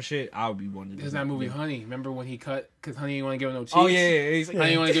 depend on you for shit. I would be one. There's that movie Honey. Remember when he cut because Honey didn't want to give her no cheeks? Oh yeah. He's like, Honey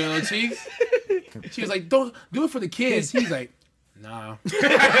didn't want to give her no cheeks. She was like, "Don't do it for the kids." He's like, "Nah." That's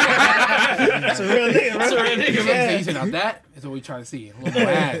a real nigga, That's a right? real nigga, Yeah. He said, "Now that is what we trying to see. A little more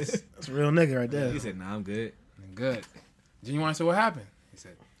ass." That's a real nigga right there. He said, "Nah, I'm good." Good. Genuine said, "What happened?" He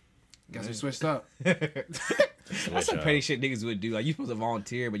said, "Guess we switched up." That's some petty shit niggas would do. Like you supposed to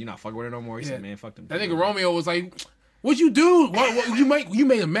volunteer, but you're not fucking with her no more. He Yeah. said, "Man, fuck them." That nigga Romeo was like, "What'd you do? What you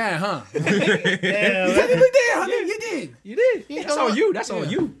made him mad, huh?" Yeah, You right? did, honey. You did. You did. Yeah, That's come on on. you. That's on Yeah.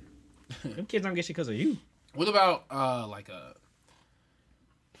 you. Them kids don't get shit because of you. What about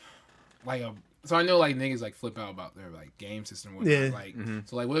so I know like niggas like flip out about their like game system and whatnot. Yeah. Like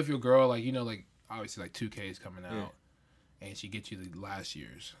so like what if your girl like like obviously like 2K is coming out and she gets you the last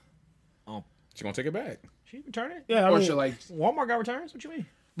year's. She gonna take it back. She return it. Yeah, I Or mean, she'll like Walmart got returns. What you mean?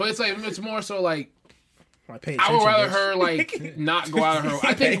 but it's like it's more so like Like, pay I attention. would rather bitch. her like not go out of her.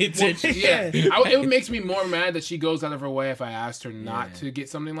 I think it makes me more mad that she goes out of her way if I asked her not to get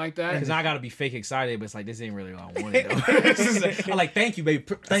something like that. Because I gotta be fake excited, but it's like this ain't really what I wanted. Though. I'm like, thank you, baby.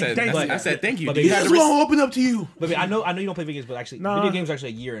 I said thank you. But Do you baby, have This the gonna open up to you. But baby, I know you don't play video games, but actually, Nah. video games are actually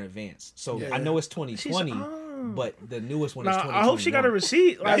a year in advance. So I know it's 2020, but the newest one is 2021. I hope she got a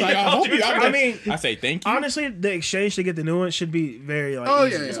receipt. Like, Like, I hope you. I mean, I say thank you. honestly, the exchange to get the new one should be very like. Oh,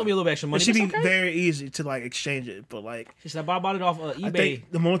 easy. yeah. It's gonna be a little bit extra money. It should be It's okay. very easy to like exchange it, but like She said, I bought it off I eBay.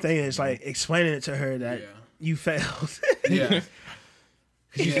 think the more thing is like explaining it to her that Yeah. you failed. Yeah.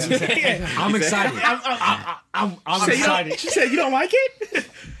 I'm excited. I'm excited. She said you don't like it.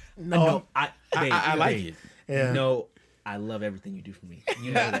 No, babe, I like babe, it. Yeah. No, I love everything you do for me.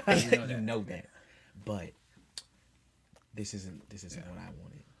 You know that. You know that. But this isn't what I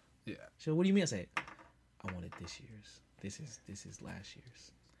wanted. Yeah. So what do you mean? I said I wanted this year's. This is last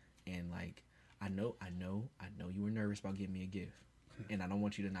year's. And like I know you were nervous about getting me a gift. And I don't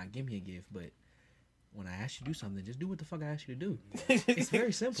want you to not give me a gift, but when I ask you to do something, just do what the fuck I asked you to do. It's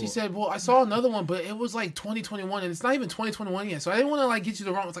very simple. She said, "Well, I saw another one, but it was like 2021, and it's not even 2021 yet. So I didn't want to like get you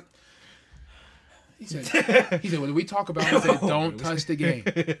the wrong." It's like he said, "What did we talk about?" He said, "Don't touch the game.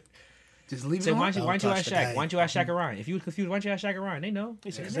 Just leave it So alone." why don't you touch ask the Shaq? game. Why don't you ask Shaq or Ryan? If you were confused, why don't you ask Shaq or Ryan? They know.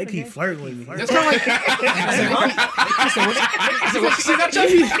 They keep flirting with me. That's kind of like. What you say that, Chuck?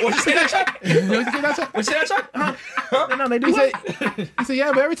 What you say that, Chuck? What you say that, Chuck? No, they do. He said,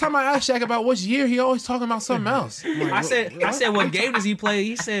 "Yeah, but every time I ask Shaq about which year, he always talking about something else." I'm like, I said, what game does he play?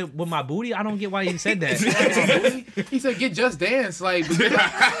 He said, with my booty. I don't get why he said that. he said, "Get Just Dance." Like,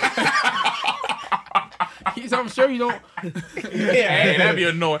 he said, "I'm sure you don't." Hey, that'd be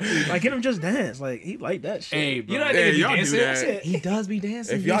annoying. Like, get him Just Dance. Like, he like that shit. Hey, bro. You know that Hey, nigga be y'all do dancing? that. He does be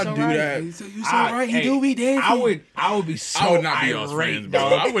dancing. If y'all He's so do right. that, He said, "You so right. He do be dancing." I would be so I would not be y'all's irate, friends, bro.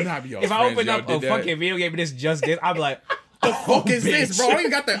 dog. I would not be y'all's If I friends. open y'all up a did that. fucking video game and it's just this, I'd be like, The fuck is this, bro? I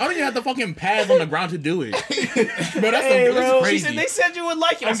don't even have the fucking pads on the ground to do it. Bro, that's, Hey, that's bro. crazy. she said, they said you would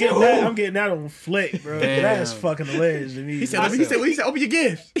like it. I I'm said, getting that. who? I'm getting that on flick, bro. Damn. That's fucking hilarious to me. He said, he said, open your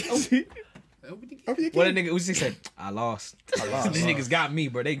gift. Open your gift. What a nigga, he said, I lost. These niggas got me,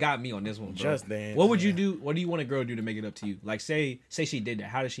 bro. They got me on this one, bro. Just Dance. What would you do? What do you want a girl to do to make it up to you? Like, say she did that.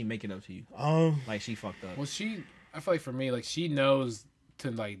 How does she make it up to you? Like, she fucked up. Well, I feel like for me, like she knows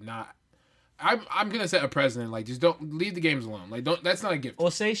to like not. I'm gonna set a precedent. Like, just don't leave the games alone. Like, don't. That's not a gift. Or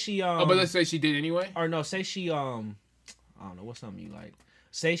say she But let's say she did anyway. or no, say she I don't know, what's something you like.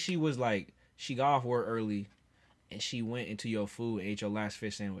 Say she was like, she got off work early and she went into your food and ate your last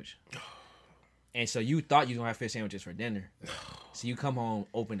fish sandwich. And so you thought you was gonna have fish sandwiches for dinner. So you come home,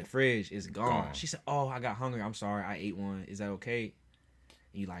 open the fridge, it's gone. She said, "Oh, I got hungry. I'm sorry. I ate one. Is that okay?"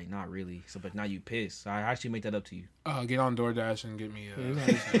 And you like, "Not really." So, but now you pissed. So how should she make that up to you? Get on DoorDash and get me. You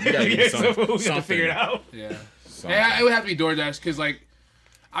gotta get We got to figure it out. Yeah. Yeah, it would have to be DoorDash because like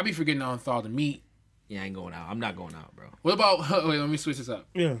I'd be forgetting to unthaw the meat. Yeah, I ain't going out. I'm not going out, bro. What about? Wait, let me switch this up.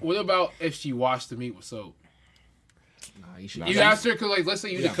 Yeah. What about if she washed the meat with soap? Nah, you should. You asked her, cause like, let's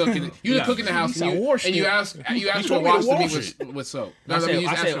say you the cook in the house, said wash and you it. ask her to told me to wash the wash meat with soap. I said, you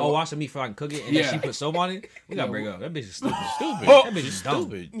just asked her to wash the meat before I can cook it, and Yeah. then she put soap on it. We gotta break up. That bitch is stupid. Stupid. That bitch is dumb.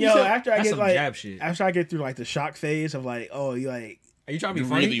 Stupid. Yo, after I That's get some like, jab shit. after I get through like the shock phase of like, oh, you like, Are you trying to be You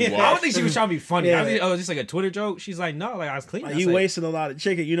funny? really I was. don't think she was trying to be funny. Yeah. I think, oh, it's just like a Twitter joke. She's like, no, like I was clean. like I you said, wasted a lot of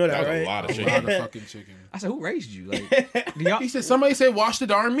chicken. You know that, That was right? a lot of a chicken. lot of fucking chicken. I said, who raised you? Like, do y'all, He said somebody said wash the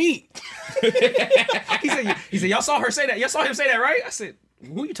darn meat. he said, y'all saw her say that. Y'all saw him say that, right? I said,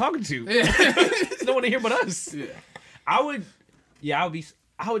 who are you talking to? There's no one to hear but us. Yeah. I would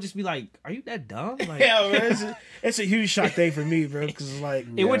just be like, are you that dumb? Like, Yeah, man, it's a huge shock thing for me, bro. Because it's like,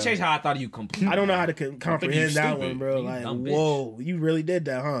 it would change how I thought of you completely. I don't know how to comprehend that stupid. one, bro. You Like, dumb bitch. whoa, you really did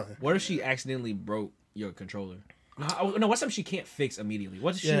that, huh? What if she accidentally broke your controller? No, what's something she can't fix immediately?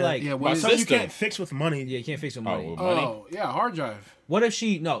 What if she like? Yeah, My what is Something you sister. can't fix with money. Yeah, you can't fix with money. Oh, well. Oh, yeah, hard drive. What if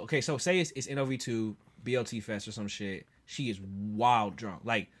she so say it's NOV2 BLT Fest or some shit. She is wild drunk.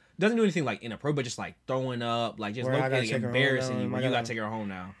 Like doesn't do anything like inappropriate, but just like throwing up, like just Where I gotta looking take her home embarrassing now, you. I When you gotta gotta- take her home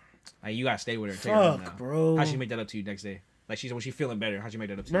now. Like you gotta stay with her. Take her home now. Fuck, bro. How'd she make that up to you next day? Like when she feeling better, how'd she make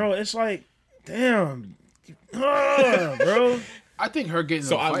that up to you? Bro, it's like, damn. Bro. I think her getting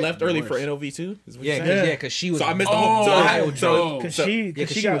So in a I fight left is early worse. for NOV2? Yeah. Cause she was. So I missed the Oh, whole. so- Because so- she, Yeah, cause cause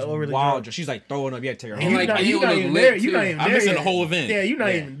she she got was overly wild drunk. drunk. She's like throwing up. You had to take her And home. And you like, not, you you not look even lit, there. You too. not even I'm there missing yet. the whole event. Yeah, you not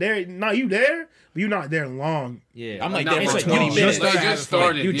Yeah. even there. No, you there, but you not there long. Yeah, I'm like Not there for for long. 20 minutes. They just having fun.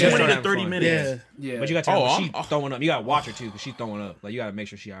 started. You yeah. just 20 started to 30 having fun. minutes. Yeah. Yeah. But you gotta tell Oh, her she's I'm- throwing up. You gotta watch her too, cause she's throwing up. Like you gotta make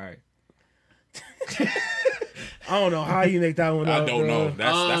sure she all right. I don't know how you make that one I up, don't bro. know.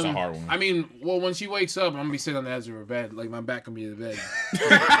 That's a hard one. I mean, well, when she wakes up, I'm gonna be sitting on the edge of her bed, like my back gonna be to the bed.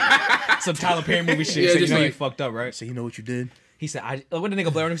 Some Tyler Perry movie shit. Yeah, So you just know you like- fucked up, right? So you know what you did? He said, what the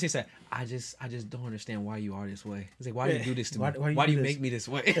nigga Blair he said, I just don't understand why you are this way. He's like, why do you do this to me? Why do you make me this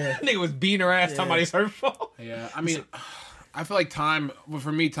way? Nigga was beating her ass, talking about it's her fault. Yeah, I mean, I feel like time. Well,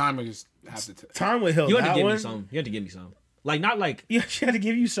 for me, time would just have to. Time would help. You had to that give one. me some. You had to give me some. Like, not like, Yeah, she had to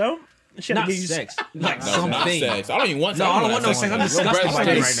give you some. She had not to give you sex. Like No, something. not sex. I don't even want. No, I don't want no sex. I'm disgusted breast by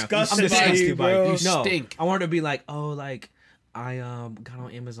stinks. you right now. I'm Disgusted by disgusted you, by you. bro. No, You stink. I wanted to be like, oh, like I got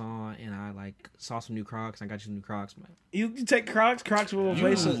on Amazon and I like saw some new Crocs. And I got you some new Crocs, man. You take Crocs. Crocs will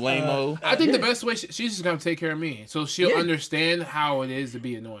replace it. lame-o. I think the best way she's just gonna take care of me, so she'll understand how it is to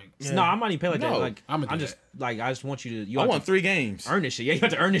be annoying. Yeah. No, I'm not even paying like that. No, Like I'ma do just like I just want you to. You I have want to 3 games. earn this shit. Yeah, you have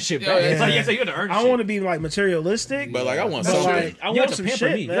to earn this shit Yeah, back. yeah. It's like, so you have to earn this I shit. want to be like materialistic, But like I want but something. like I You want have to some pamper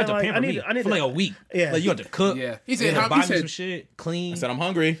shit, me. You man. have to Like, pamper me I need for like a week. Yeah. Like you have to cook. Yeah, he You said, have to buy he me some said, shit, clean. I said I'm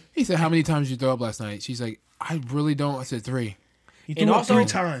hungry. how many times did you throw up last night? She's like, I really don't. I said 3. You And threw up also, 3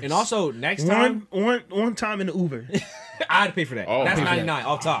 times. and also next time one time in the Uber. I had to pay for that. Oh, That's pay for that. 99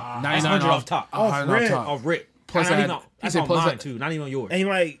 off top. That's 99 100 off top. Off no, rip. top. Off rip. Plus Not I had- even on, he that's said on plus mine I- too. Not even on yours. And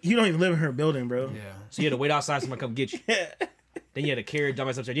like you don't even live in her building, bro. Yeah. So you had to wait outside somebody come get you. Then you had to carry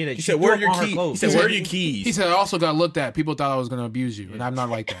dumbass upstairs. You had to, He said, "Where are your keys?" He Clothes. said, "Where are your keys?" He said, I also got looked at. People thought I was gonna abuse you, and I'm not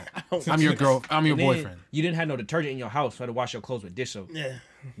like that. I'm your girl. I'm your And then boyfriend. You didn't have no detergent in your house, so you had to wash your clothes with dish soap. Yeah.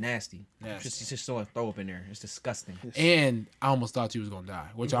 Nasty. Nasty. Just so throw up in there. It's disgusting. And I almost thought you was gonna die,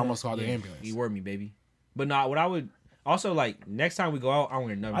 which I almost called the ambulance. You were me, baby. But nah, what I would also like next time we go out, I don't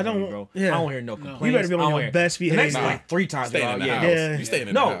hear nothing. I don't- from you, bro. yeah. I don't hear no complaints. You better be on I don't your hear- best The next behavior. like 3 times. Staying in the yeah. house. Yeah. You staying in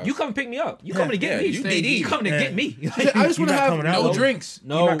the No, house. you come pick me up. You coming to get me. you DD. DD. You coming to Yeah. get me. I just want You're to not have coming out, no though. drinks.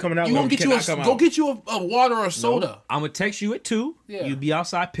 No, You're not coming out. You with gonna me. get you cannot come go out. get you a water or a soda. I'm gonna text you at 2. Yeah. You be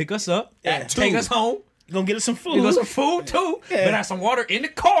outside, pick us up, At take 2. us home. You gonna get us some food. You got some food too. Yeah. But have some water in the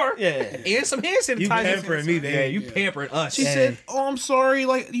car. Yeah. And some hand sanitizer. You pampering me, baby. Yeah, you pampering us. She Yeah. said, "Oh, I'm sorry.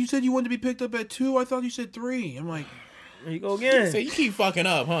 Like you said, you wanted to be picked up at 2. I thought you said 3." I'm like, There you go again. So you keep fucking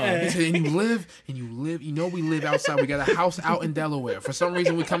up, huh? Yeah. he said, and you live. You know, we live outside. We got a house out in Delaware. For some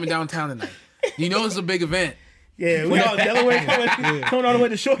reason, we're coming downtown tonight. You know, it's a big event. Yeah, we all Delaware coming all the way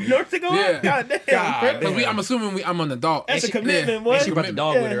to Short North to go. Yeah. God damn. God bro. Cause I'm assuming I'm an adult. That's a And she- commitment, yeah. boy. She brought the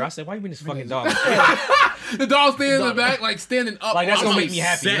dog Yeah. with her. I said, why you bring this fucking dog? The dog standing in the back, like standing up. Like, that's I'm gonna make me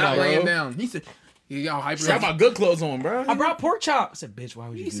happy, Not you know, laying bro. down. He said, "You got hyper." Got my good clothes on, bro. I brought pork chop. I said, bitch, why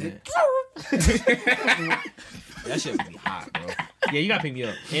would you do said, that? That shit would be hot, bro. Yeah, you gotta pick me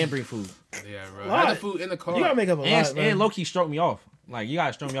up and bring food. Yeah, bro. Lot. I had the food in the car. You gotta make up a lot, And man. low key stroke me off. Like, you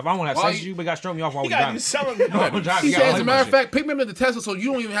gotta stroke me off. I don't want to have Why sex with you- you, but you gotta stroke me off while You we gotta driving. do something. While we driving, He you said, gotta as a like matter my of fact, pick me up at the Tesla so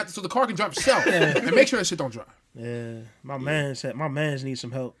you don't even have to, so the car can drive itself. And make sure that shit don't drive. Yeah, my man's need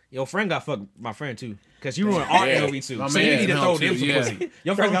some help. Your friend got fucked my friend too. Cause you ruined our Yeah. NOV too. My So you man need to helped throw too, them some yeah. pussy.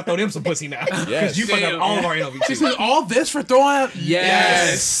 Your friend gotta throw them some pussy now. Cause Yes. you fucked up all of our NOV She too. said, all this for throwing out?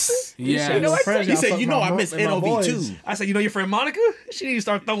 Yes. You Yes. know what? He said, "You know I miss and my NOV boys. too." I said, you know your friend Monica? She need to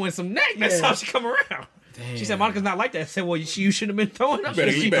start throwing some neck. That's Yeah. how she come around. She said Monica's not like that. I said, well, you shouldn't have been throwing up.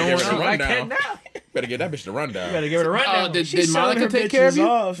 better- She you better throwing give her a up like that rundown. now. Better get that bitch to run You down. gotta give her a rundown. Did She's selling Monica her take care of bitches you?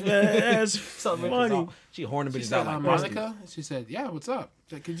 off, man. That's Something funny. She horning She bitches said, out like Monica? She said, yeah, what's up?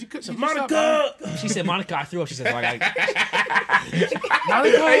 Could you stop, Monica. She said, Monica, I threw up. She said, so I got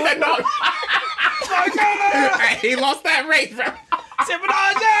Monica? No. He lost that race, bro. I said,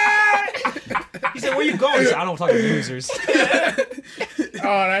 Menage! He said, where you going? He said, I don't talk to losers.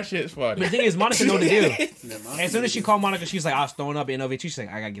 Oh, that shit's funny. The thing is, Monica know the deal. As soon as she called Monica, she was like, I was throwing up in NOV. She's like,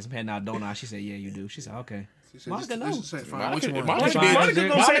 I gotta get some head now, don't I? She said, yeah, you do. She said, okay. Monica knows. Fine, what you want? Monica Fine. Monica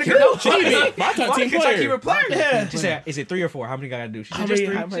gonna say the Monica knows. truth. She need to be my team Monica try to keep her player. player. Yeah. She said, is it 3 or 4? How many gotta do? She How said, just many-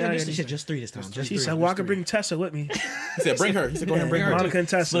 3. how many I gotta She do? said, just 3 this time. Just She 3. said, "Well, I can bring Tessa with me." He said, "Bring her." He said, "Go ahead and bring her." Monica too. and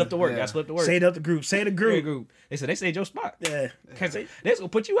Tessa. Split up the work. Yeah. Gotta split up the work. Say it up the group. Say the Yeah, group. group. They said, they saved your spot. Yeah. They just gonna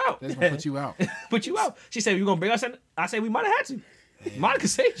put you out. That's gonna put you out. Put you out. She said, you gonna bring us in? I said, we might have had to. Monica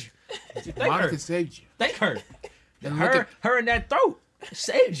saved you. Thank Monica her. saved you. Thank her. And look at Her in that throat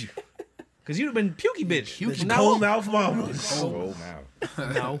saved you. Because you'd have been pukey bitch. The From now cold on. mouth mamas. Oh,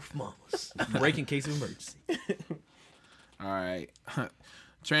 wow. Mouth mamas. Break in case of emergency. All right.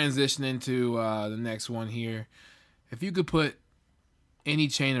 Transitioning to the next one here. If you could put any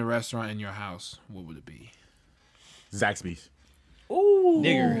chain of restaurant in your house, what would it be? Zaxby's. Ooh.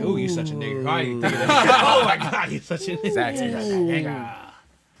 Nigger. Ooh, you such a nigger. I didn't think of that. Oh my God, you such a nigger. Zaxby's.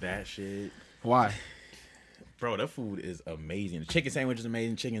 That shit. Why? Bro, that food is amazing. The chicken sandwich is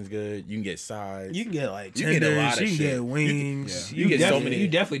amazing. Chicken's good. You can get sides. You can get like You get a tenders. lot of You can shit. get wings. You get so Definitely- many. You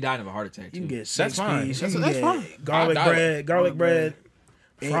definitely died of a heart attack, too. You can get That's fine. piece. That's You can fine. get garlic I- bread. Garlic bread.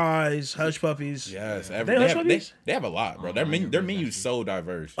 fries, hush puppies, Yes, They hush puppies? they have a lot, bro. Their menu's so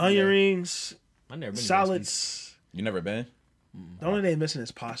diverse. onion rings, I never been to salads. You never been? The only thing missing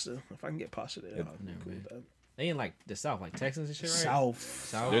is pasta. If I can get pasta there, I'll be never cool been. with that. They in like the South, like Texas and shit, right? South.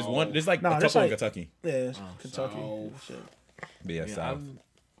 South. There's like Nah, a there's couple in like- Kentucky. Yeah, it's Kentucky. Shit. But yeah, Yeah, South.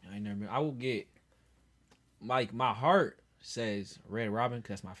 I ain't never been. I will get. Like my heart says Red Robin because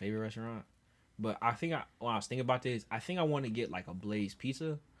that's my favorite restaurant. But I think when I was thinking about this, I think I want to get like a Blaze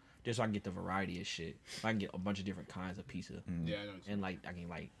pizza, just so I can get the variety of shit. I can get a bunch of different kinds of pizza, Yeah, I know. and like I can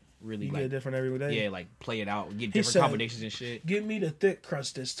like really You like get different every day. yeah, like play it out, get He different said- combinations and shit. Give me the thick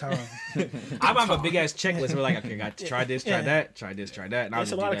crust this time. I'm have a big ass checklist. We're like, okay, got to try this, try Yeah. that, try this, try that. And I'll There's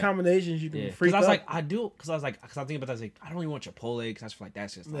a just do lot of that. combinations you can Yeah, freak because I was up. like, because I was thinking about that. I was like, I don't even want Chipotle because I just feel like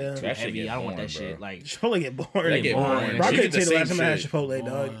that's just like Yeah. too That shit heavy. get I don't want boring, that shit. bro. Like Chipotle get boring. They get boring. boring. Bro, I You couldn't get tell you the last same time I had shit. Chipotle,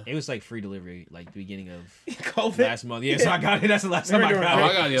 dog. it was like free delivery, like the beginning of COVID. last month. Yeah, so I got it. That's the last time I Remember got during,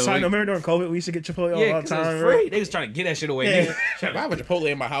 it. I got the other Sorry, week. no, remember during COVID, we used to get Chipotle all Yeah, the because time. it was right? free. They was trying to get that shit away. Yeah. nigga. If I have a Chipotle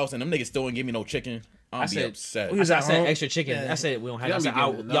in my house and them niggas still ain't give me no chicken, I'll be said- upset. We was I at said home. extra chicken. Yeah. I said we don't have. They I don't said be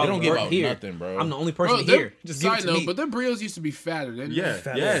giving y'all They don't give work out here. nothing, bro. I'm the only person Bro, here. Just give it side to note, me. but them burritos used to be fatter. Didn't Yeah,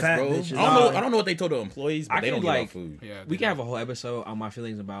 Fat- yes, fat bro. bitches. I don't know what they told the employees, but I they don't could, give out like- food. they? Yeah, We can have a whole episode on my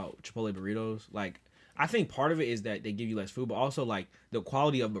feelings about Chipotle burritos. Like, I think part of it is that they give you less food, but also like the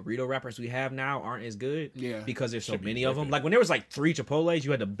quality of burrito wrappers we have now aren't as good. Yeah. because there's so Should be many of them. perfect. Like when there was like 3 Chipotles,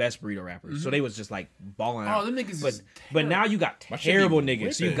 you had the best burrito wrappers. So they was just like balling out. Oh, them niggas but is but now you got My shit be terrible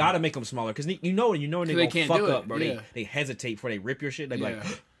niggas. So you ripping. gotta make them smaller because you know when they they gonna can't fuck do it, up, bro. yeah. They hesitate before they rip your shit. They be like.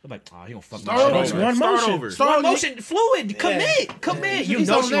 Yeah. I'm like, oh, you gonna fuck Start my shit over. over. It's one Start motion. over. One Start motion, fluid. Commit. You He's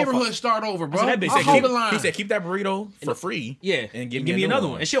know on she gonna fuck- neighborhood start over, bro. So that bitch I'll said hold keep- the line. He said, keep that burrito for free. Yeah, and give me me another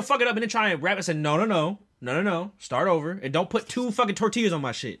one. And she'll fuck it up and then try and wrap it. I said, no. Start over and don't put 2 fucking tortillas on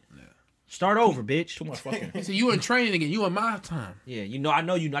my shit. Start over, bitch. Too much fucking. He said, you in training again. You in my time. Yeah, I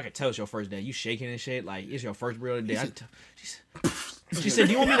know you. I can tell it's your first day. You shaking and shit. Like it's your first real day. She said,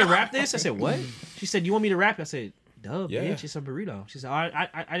 "Do you want me to wrap this?" I said, "What?" She said, "Do you want me to wrap it?" I said, "Duh, Yeah. bitch. It's a burrito." She said, "I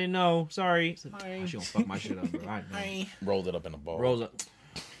didn't know. Sorry." I said, oh, she gonna fuck my shit up, bro. I know. Rolled it up in a ball. Rolls up.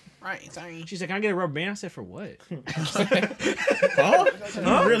 Right, sorry. She said, "Can I get a rubber band?" I said, "For what?" You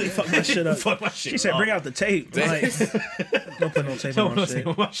really fucked my shit up. Fuck my shit. She said, up. "Bring out the tape." Like, don't put no tape on Don't my say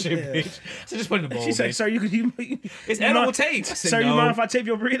shit. my shit, Yeah. bitch. I said, just put it in the bowl. She said, bitch. "Sir, you It's you edible mind- tape. I said, Sir, you no. mind if I tape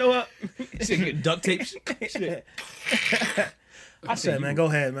your burrito up?" She said, get duct tape. I said, "Man, go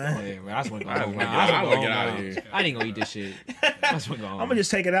ahead, man. Yeah, man, I just want to go I home. wanna now. get- I I wanna wanna get go out home of now. here. I ain't gonna eat this shit. I just want to go home. I'm gonna just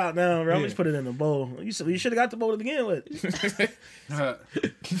take it out now, bro. I'm Yeah. just put it in the bowl. You should have got the bowl to begin with.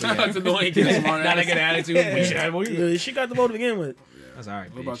 That's annoying. Get a smart Now they ass. get an attitude. We should have more. Yeah, she got the bowl to begin with. That's all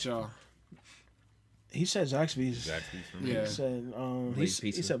right. What about y'all? He said Zaxby's. Zaxby's for me. Yeah. He said, Blaze he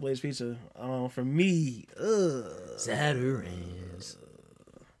Pizza. said Blaze Pizza. For me, Saturdays.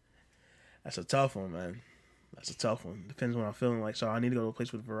 that's a tough one, man. That's a tough one. Depends what I'm feeling like. So I need to go to a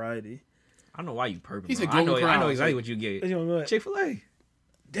place with variety. I don't know why you purple. He said I know Golden I know Crown. exactly what you get. You know what? Chick-fil-A.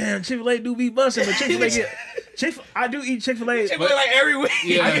 Damn, Chick-fil-A do be busting, but Chick-fil-A I do eat Chick-fil-A. Chick-fil-A like every week.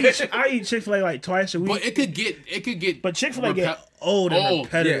 Yeah. I eat Chick-fil-A like twice a week. But it could get. But Chick-fil-A get repet- old and old.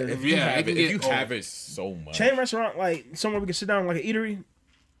 repetitive. If you Yeah, have it it, can if you get old. have it so much. Chain restaurant, like somewhere we can sit down, like an eatery.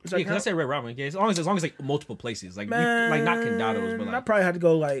 Is that Yeah, because I count? said Red Robin. Yeah, as long as like multiple places, like like not Condados, but I like. probably had to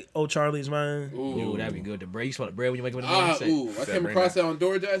go like Old Charlie's, man. Ooh, that'd be good. The bread. You smell the bread when you wake up in the morning. Say, I came across that on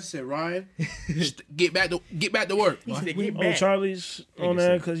DoorDash. It said, Ryan, get back to work. He said, Old get back. Charlie's on Nigga there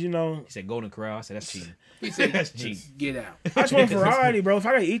said- because you know He said Golden Corral. I said that's cheating. He said, That's cheap. get out. I just want variety, bro. If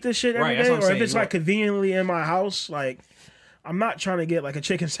I gotta eat this shit every Right, that's day, what I'm or if saying. it's like conveniently in my house, like I'm not trying to get like a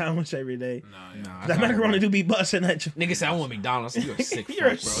chicken sandwich every day. Nah, That macaroni do be busting that. Nigga said I want McDonald's. You're a sick You're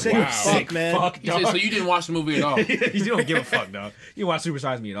a fuck, bro. sick Wow. fuck, Sick man. fuck, He said, dog. so you didn't watch the movie at all. You You don't give a fuck, dog. You watch Super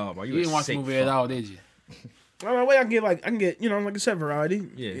Size Me at all, bro. You, didn't watch the movie at all, did you? I mean, way I can get, you know, like I said, variety.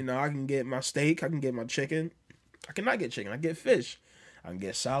 Yeah. You know, I can get my steak, I can get my chicken. I cannot get chicken. I get fish. I can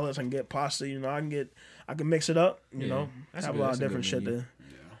get salads. I can get pasta. You know, I can mix it up. You know, That's have good. a lot That's of a different good shit menu. there.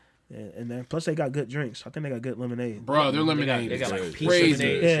 And then plus they got good drinks. I think they got good lemonade. Bro, their They lemonade got is like peach crazy.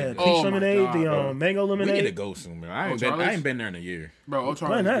 lemonade. Yeah, Shit. peach Oh my lemonade, God, the bro. mango We need to lemonade. go soon, man. Oh, Charlie's? I ain't been there in a year. Bro, Old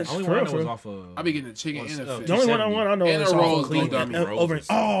Playing Charlie's. that. Only For one real, that for was real. off of. I be getting the chicken and the Oh, fish. The only one 70. I know And is a off Rose of Gold Cleveland. Dummy. Over.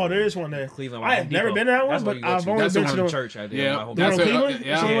 Oh, there is one there. Cleveland. I have never been to that one, That's but where you go I've to. only That's been the to one the from church. I did. Yeah. My hometown. The one in That's Cleveland. it.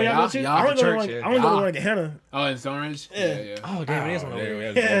 That's the one y'all go to. Yeah, I only go to church, like yeah. I only go to like a Hannah. Oh, in Stonehenge? Yeah. Oh damn, it is one over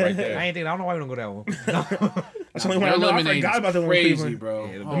there. Yeah, right there. I ain't think. I don't know why we don't go that one. That's the only one I Their know. I lemonade forgot is about the one in crazy, Cleveland. bro.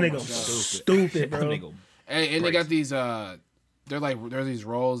 Yeah, Oh them my Them God. niggas stupid, bro. They go. Hey, and they got these there's these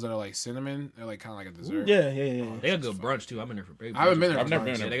rolls that are like cinnamon. They're like kind of like a dessert. Yeah. They got good brunch too. I've been there for big. I haven't been there I've for never brunch.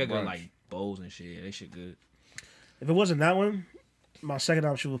 been Yeah, there they got for good brunch. like bowls and shit. They shit good. If it wasn't that one, my second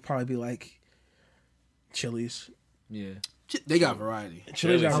option would probably be like Chili's. Yeah. They got variety.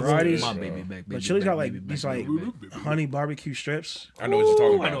 Chili's got Chili's varieties, My baby back. but Chili's got like these like honey barbecue strips. I know what you're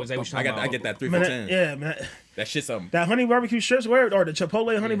talking about. I know exactly what you're talking I about. get that 3 Man, for that, 10. yeah, man, That shit's something. that honey barbecue strips, or the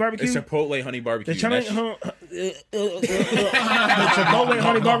Chipotle honey barbecue. It's Chipotle honey barbecue. The Chipotle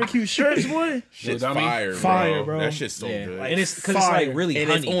honey barbecue strips, boy. Shit's Dummy. fire, Fire, bro. That shit's so Yeah. good. And it's because it's Fire. like really And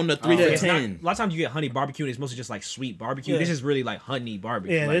honey. it's on the 3 for It's not, 10. a lot of times you get honey barbecue and it's mostly just like sweet barbecue. Yeah. This is really like honey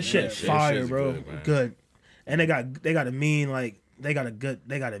barbecue. Yeah, like, this shit shit- fire, shit's bro. good, man. Good. And they got a mean like they got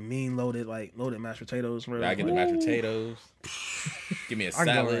a mean loaded mashed potatoes, bro. I get the mashed potatoes. Give me a I can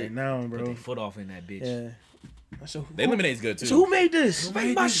go right salad. now, Put bro. their foot off in that bitch. Yeah. So The lemonade's good too. who made this?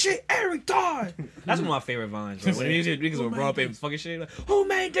 Make my shit every time. That's one of my favorite vines. Bro. When niggas were brought up in fucking shit, like, who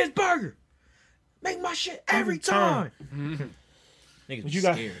made this burger? Make my shit every time. Niggas What you you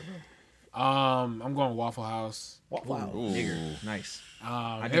got? scared, bro. I'm going Waffle House. Wow. Ooh. Nigger, nice.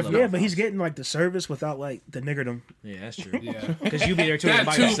 I If do love Yeah, that. but he's getting like the service without like the niggerdom. Yeah, that's true. Yeah. Because you be there too That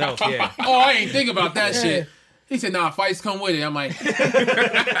by too. yourself. Yeah. Oh, I ain't think about that shit. He said, "Nah, fights come with it." I'm like,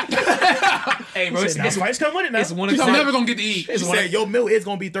 Hey, bro, Now, it's fights come with it now. it's 1 I'm o'clock. never gonna get to eat. She said, your meal is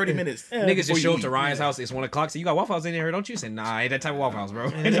gonna be 30 minutes. Niggas just Before show you up to eat. Ryan's house. It's 1 o'clock. So you got Waffle House in here, don't you? Say, nah, ain't that type of Waffle House, bro.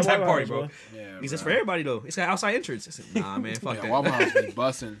 Ain't that that type of Waffle party, House, bro. bro. Yeah, He says bro. for everybody though. It's got outside entrance. I said, nah, man, fuck Yeah, that. Waffle House be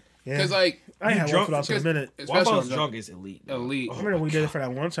busting. Yeah. Cause like I ain't had drunk- Waffle House in a minute. especially Waffle when House I'm drunk is elite. bro. elite. I remember we did it for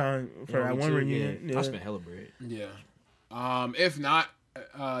that one time for Yeah, that me one too, reunion. yeah. Yeah. I spent hella bread. Yeah. If not,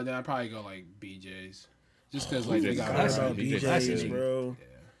 then I'd probably go like BJ's. Just cause like they got Forgot about BJ's. BJ's, BJ's. bro.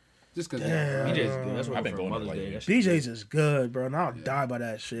 just cause Damn. BJ's good. That's what I've been for going Mother's there Day. lately. That shit BJ's is good, bro. And I'll die by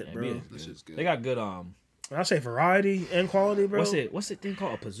that shit, Yeah, bro. BJ's this shit's good. They got good When I say variety and quality, bro. what's the thing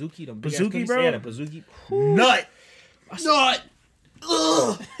called? A Pizookie? Them big ass Pizookie, cookies? bro? Yeah, the Pizookie. Nut. Nut.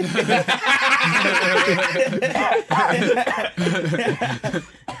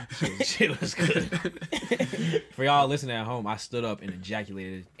 Shit was good. For y'all listening at home, I stood up and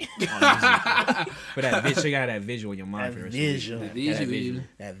ejaculated on Pizookie. For that bitch, you got that visual in your mind. That for the rest of the week. visual. Yeah, that visual.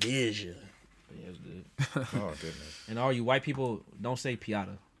 That vision. Yeah, it was good. Oh goodness. And all you white people, don't say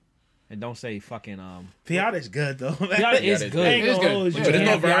piata. And don't say fucking Piata's good though. Piata is is good. I ain't It's gonna good. hold you. But there's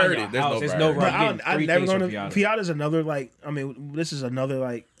no Yeah, variety. Piata There's no house. variety. But Getting I'm three never things gonna. from Piata. Piata's another like. I mean, this is another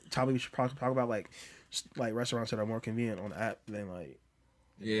like topic we should probably talk about like restaurants that are more convenient on the app than like.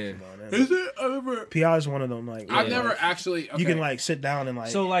 Yeah. Is it ever? Piata's one of them like. I've yeah, never like, actually. You can okay. like sit down and like.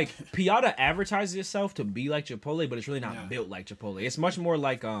 So like Piata advertises itself to be like Chipotle, but it's really not Yeah. built like Chipotle. It's much more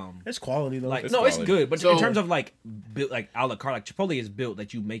like it's quality though. like It's no, it's quality. good, but So- in terms of like built like a la carte, like Chipotle is built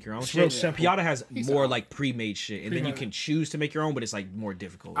that you make your own It's real shit. simple. Piata has He's more out. like pre-made shit, and then you can choose to make your own, but it's like more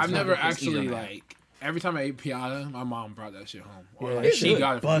difficult. I've It's not- never it's easier actually on the app. like. Every time I ate Piata, my mom brought that shit home. Or Yeah, like it's she good.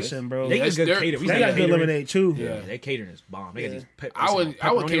 got it. For bussin', bro. They Yeah, get good they're- catering. We They got got good catering. lemonade too. Yeah, their catering is bomb. They got Yeah. these I would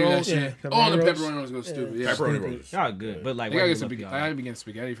pepperoni cater that rolls. shit. Yeah, Oh, and the pepperoni pepperoni rolls go stupid. Yeah. Pepperoni Stupid. rolls. Y'all good, but like I gotta white get people some. love I Piata. gotta be getting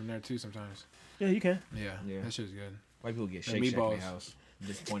spaghetti from there too sometimes. Yeah, you can. Yeah, Yeah. that shit's good. White people get And Shake Shack in meatballs. their house.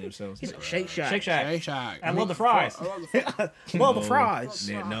 Disappoint themselves. Shake Shack. Shake Shack. Hey, Shaq. I love the fries. I love the fries. Love the fries.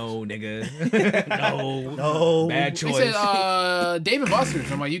 No, nigga. no. No. Bad They choice. said David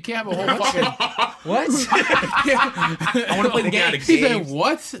Buster's. I'm like, you can't have a whole fucking. What? I want to play the game. He said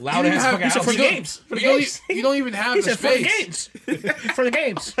what? Loud You ass have- fucking you said house. for the You games. For the You don't games. e- You don't even have He the said for the space. games. For the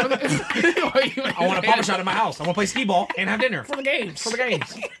games. I want a pop shot in my house. I want to play skee ball and have dinner. For the games. For the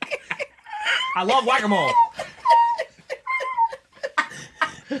games. I love whack-a-mole.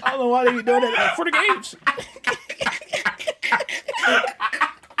 I don't know why they be doing that. For the games.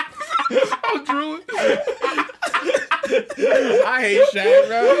 I hate Shaq,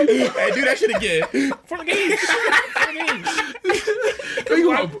 bro. Hey, do that shit again. For the games. For the games.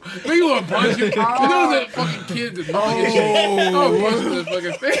 You want to punch you? You know that fucking kids that fucking shit. Oh, punch him in the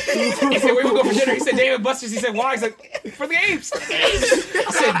fucking face. He said, where we go for dinner? He said, David Buster's. He said, why? He's like, for the games.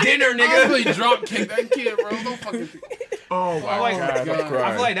 I said, dinner, I nigga. really drop kick that kid, bro. Don't fucking. Oh my like- god, God. I'm crying.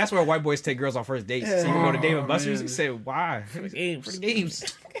 I feel like that's where white boys take girls on first dates. So you go to David Buster's. man. He said, why? For the games. For the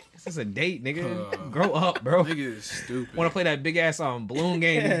games. This is a date, nigga. Grow up, bro. Nigga is stupid. Want to play that big ass balloon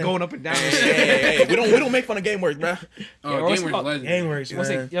game, going up and down. and shit. Hey, we don't make fun of game work, bro. or Oh, what's Game it called? Legend. Game works, What's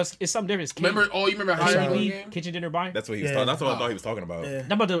man. it? It's something different. It's Remember? Oh, you remember how Sorry. game? kitchen dinner buy? That's what he was Yeah. talking. That's what I thought he was talking about. Yeah.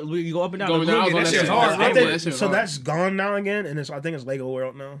 How about you go up and down Go the up and balloon down, game? I was That on shit's that hard. shit. I Yeah, think, that shit's so hard. that's gone now again, and I think it's Lego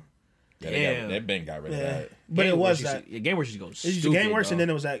World now. Yeah, Damn. they been got rid of Yeah, that. but it was that. Game Works used to go It stupid. used to Game Works, dog. and then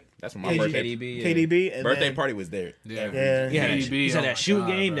it was that That's when my KG birthday KDB. KDB and birthday then, party was there. Yeah. Yeah. Yeah, KDB, you said oh that my shoot God,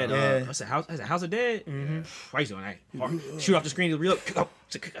 game bro. that Yeah. what's the House of Dead? Why you doing that? Shoot off the screen, reel up. Oh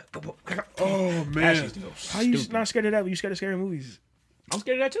That shit man. used to go How you stupid. not scared of that? But you scared of scary movies? I'm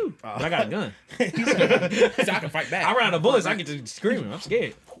scared of that too. But I got a gun. So I can fight back. I run out of bullets. I get to screaming. I'm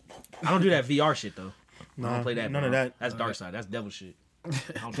scared. I don't do that VR shit though. I don't play that. None bro. of that. That's dark side. That's devil shit. I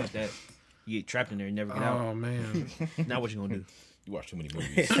don't touch that. You get trapped in there and never get out. Oh man. Now what you gonna do? You watch too many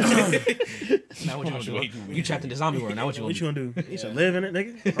movies. Now what you gonna do? You trapped in the zombie world. Now what you gonna What do? you gonna do? You should live in it,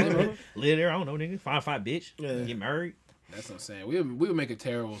 nigga. I don't know. Live there? I don't know, nigga. Find bitch. Yeah. Get married. That's what I'm saying. We would make a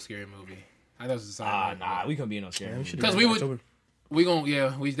terrible scary movie. I know it's a Nah. We couldn't be in no scary. Yeah, we movie. should 'Cause do we it would-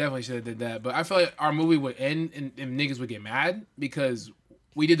 October. we definitely should have did that. But I feel like our movie would end and niggas would get mad because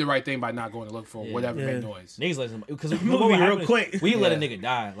we did the right thing by not going to look for whatever Yeah. made noise. Niggas let them because Movie real quick. We let a nigga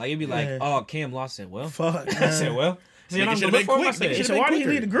die. Like it'd be like, Yeah. oh, Cam lost. I said, well. Fuck. I said, Man. well. I said, you're not should've gonna been look for him? I quick. Nigga said, So why did he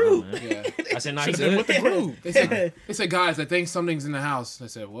leave the group? Yeah. I said, nah, he Should've been with good. the group. They said, guys, I think something's in the house. I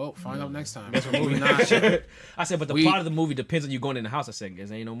said, well, find out next time. That's movie not. I said, but the We- plot of the movie depends on you going in the house. I said,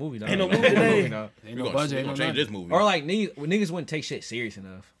 guess ain't no movie, dog. Ain't no movie today. dog. Ain't We no gonna, budget. we Ain't gonna no change nothing. this movie. Or like niggas wouldn't take shit serious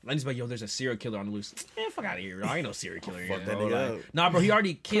enough. Like just like, yo, there's a serial killer on the loose. Man, fuck out of here, bro. Ain't no serial killer here. Fuck that bro. nigga Like, up. nah, bro, he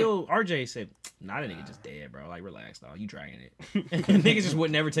already killed RJ. Said, nah, that nigga just dead, bro. Like, relax, dog. You dragging it. Niggas just would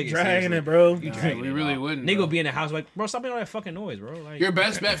never take it Dragging seriously. it, bro. You Nah, dragging we it, really dog. wouldn't, Nigga bro. would be in the house like, bro, stop making all that fucking noise, bro. Like, Your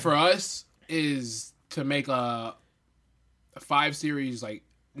best bet for us is to make a 5-series like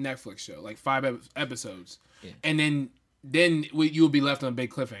Netflix show, like 5 episodes, Yeah. and then you will be left on a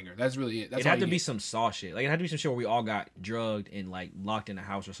big cliffhanger. That's really it. That's it all had to you be get. some Saw shit. Like it had to be some shit where we all got drugged and like locked in a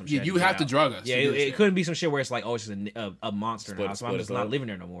house or some shit. Yeah, you get have to out. drug us. Yeah, to do it this. couldn't be some shit where it's like, oh, it's just a monster in the Split- house, so I'm split just us not up. living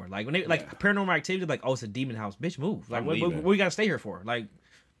there no more. Like when they like paranormal activity, like, oh, it's a demon house, bitch, move. Like I'm what leaving. we gotta stay here for? Like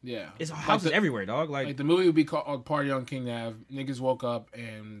Yeah, it's Like houses the- everywhere, dog. Like, Like the movie would be called Party on King Ave. Niggas woke up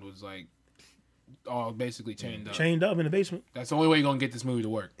and was like all basically chained up. Chained up in the basement. That's the only way you're gonna get this movie to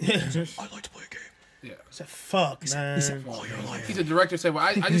work. I'd like to play a game. Yeah. I said, fuck, man. All your life. He's a director said, well,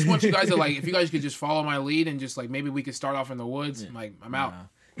 I just want you guys to like, if you guys could just follow my lead and just like maybe we could start off in the woods. I'm like, I'm out.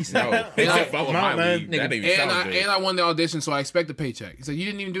 No, they said follow my man. lead. That didn't even And sound good. I won the audition, so I expect a paycheck. He said, you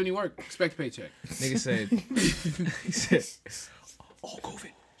didn't even do any work. Expect a paycheck. Nigga said, he said, all COVID,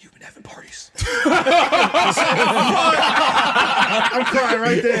 you've been having parties. I'm crying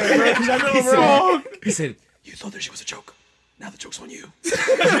right there, bro, because I know I'm wrong. He said, you thought that shit was a joke. Now the joke's on you.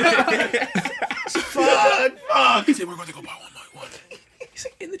 Fuck. He said, we're going to go by one by one. He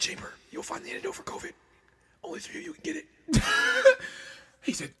said, in the chamber, you'll find the antidote for COVID. Only 3 of you can get it.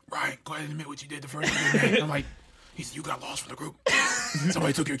 He said, Ryan, go ahead and admit what you did the first time. I'm like, he said, you got lost from the group.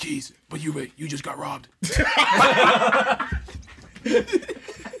 Somebody took your keys, but you just got robbed.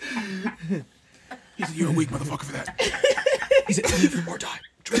 He said, you're a weak motherfucker for that. He said, only 3 more time.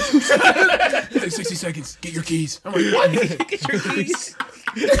 He's like, 60 seconds, get your keys. I'm like, what? Get your keys.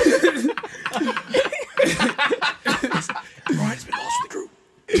 Ryan's been lost from the group.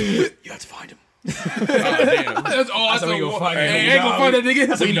 You have to find him. Oh, damn. That's all I That's how we gonna find him. Hey, ain't gonna find that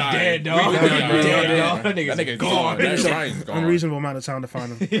nigga. We dead, dog. We Dead, dead, dog. That nigga's gone. That's Ryan's gone. Unreasonable amount of time to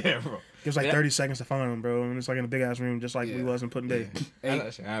find him. Yeah, bro. Gives like Yeah. 30 seconds to find him, bro. And it's like in a big ass room, just like we Yeah. was in Pudding Day. Hey,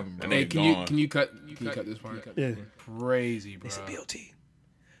 That shit happened, bro. hey, Nigga can you cut this part? Yeah. Crazy, bro. BLT,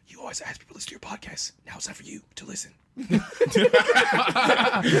 you always ask people to listen to your podcast. Now it's time for you to listen.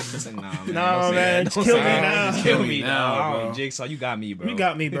 Listen, nah, man. Nah, man. Just kill me now. Kill me now, now, bro. Jigsaw. You got me, bro. You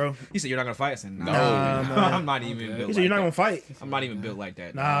got me, bro. He said you're not gonna fight. I said no. Nah, man. I'm not even built. He said you're not gonna like fight. that. I'm not even built like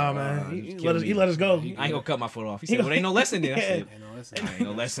that. Nah, dog. man. Just He kill me. let us go. I ain't gonna cut my foot off. He said, "Well, ain't no lesson there." I said, "Ain't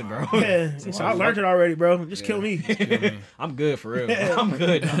no lesson, bro." Yeah. So I learned it already, bro. Just kill me. I'm good for real. Bro. I'm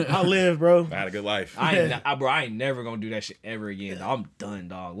good. I live, bro. I had a good life. Bro, I ain't never gonna do that shit ever again. Dog. I'm done,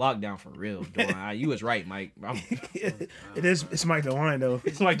 dog. Lockdown for real. Dog. You was right, Mike. It is. It's Mike DeWine though.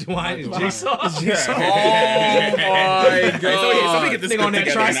 It's like Dwight and Jigsaw. Oh my Hey, god. somebody get this Nigga on script that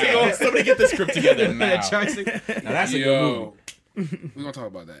together tricycle. now. Somebody get this script together now. That tricycle. Now that's a good movie. Yo, we're gonna talk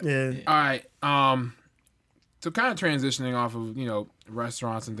about that. Yeah. All right. So kind of transitioning off of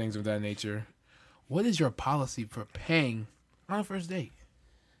restaurants and things of that nature. What is your policy for paying on a first date?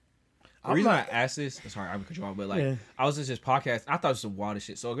 The reason I asked this, sorry, I'm cut you off, but like Yeah. I was just this podcast. I thought it was some wildest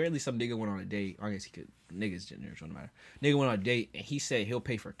shit. So apparently some nigga went on a date. Or I guess he could. Niggas generally don't matter. Nigga went on a date and he said he'll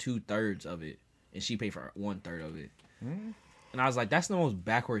pay for 2/3 of it, and she paid for 1/3 of it. And I was like, that's the most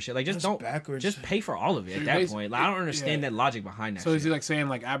backward shit. Like, just That's don't backwards. just pay for all of it So at you that basi- point. Like, I don't understand yeah. that logic behind that. So is shit. he like saying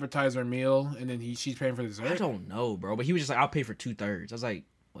like appetizer meal and then she's paying for I dessert? don't know, bro. But he was just like, I'll pay for 2/3. I was like,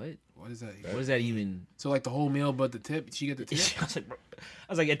 what? What is that? What is that even? So like the whole meal but the tip? She get the tip? I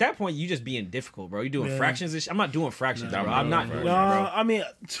was like, at that point, you just being difficult, bro. You doing Yeah. fractions. And shit. I'm not doing fractions, No, bro. I'm I'm not not doing doing it, No, bro. I mean,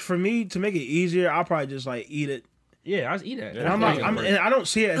 for me to make it easier, I'll probably just like eat it. Yeah, I was eat that. Yeah, And I'm that's not. not gonna and I don't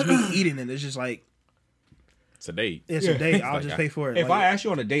see it as me eating it. It's just like It's a date. it's a date. It's I'll like just I- pay for it. If like, I ask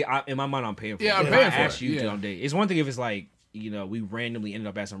you on a date, in my mind, I'm paying for Yeah, it. I'm If paying I for ask it, you yeah. to on a date, it's one thing if it's like we randomly ended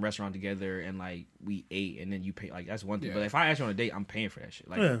up at some restaurant together and like we ate and then you pay, like that's one thing. Yeah. But if I ask you on a date, I'm paying for that shit.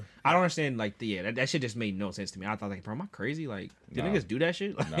 Like Yeah. I don't understand like that shit just made no sense to me. I thought like, bro, am I crazy? Like, do No. niggas do that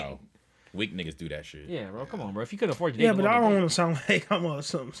shit? Like, No, weak niggas do that shit. Yeah, bro, come on, bro. If you couldn't afford your Yeah, date, but go I on a don't date. want to sound like I'm on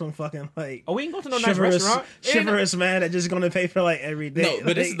some fucking like Oh, we ain't go to no nice restaurant. Yeah, chivalrous man that just gonna pay for like every day. No,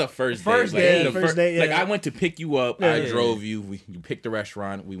 but this is Like, the first First day. day, Like, first day, Like yeah. I went to pick you up. Yeah. I Yeah. drove you. You picked the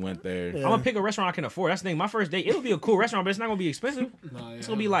restaurant. We went there. Yeah. I'm gonna pick a restaurant I can afford. That's the thing. My first date, it'll be a cool restaurant, but it's not gonna be expensive. It's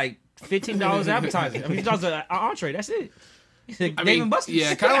gonna be like $15 appetizer. I mean, $15 an entree. That's it. I mean,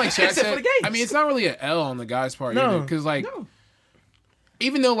 yeah, kind of like Shaq Except for said. the games. I mean, it's not really an L on the guy's part No. either, because like, No.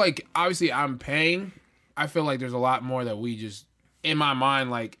 even though like obviously I'm paying, I feel like there's a lot more that we just in my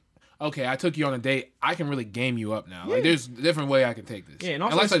mind like. Okay, I took you on a date. I can really game you up now. Like, there's a different way I can take this. Yeah, and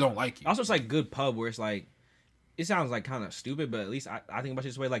also unless I it's- don't like you. Also, it's like good pub where it's like, it sounds like kind of stupid, but at least I think about it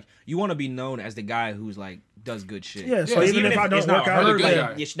this way. Like, you want to be known as the guy who's like does good shit. Yeah, so Yeah, even if I don't it's not work out, her, good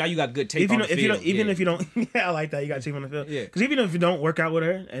like, guy. now you got good tape if you on don't, the if you field. don't, even Yeah. if you don't, yeah, I like that. You got team on the field. Yeah. Because even if you don't work out with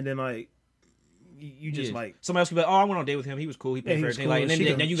her, and then like you just Yeah. like somebody else could be like, oh, I went on a date with him. He was cool. He paid Yeah, he for was everything. cool. Like, and She then,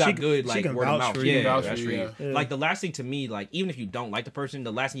 can- then you she got can- good she like can word of vouch mouth. for you. Yeah, Vouch that's for for you, you. yeah. Like the last thing to me, like even if you don't like the person,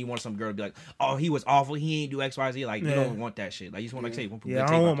 the last thing you want some girl to be like, oh, he was awful. He ain't do X, Y, Z. Like you Yeah. don't want that shit. Like you just want to say, put yeah, good I tape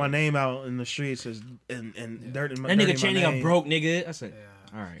don't out want my there. name out in the streets as and dirt in my That nigga dirty my chanting a name. broke nigga. I said,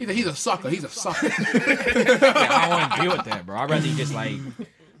 all right. He's a sucker. He's a sucker. Yeah, I don't want to deal with that, bro. I'd rather you just like,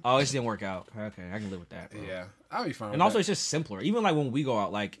 oh, this didn't work out. Okay, I can live with that, bro. Yeah, I'll be fine. And also, it's just simpler. Even like when we go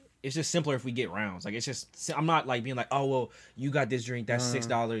out, like it's just simpler if we get rounds. Like it's just, I'm not like being like, oh well, you got this drink, that's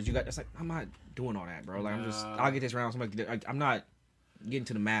 $6. You got that's like, I'm not doing all that, bro. Like I'm just, I'll get this round. I'm not getting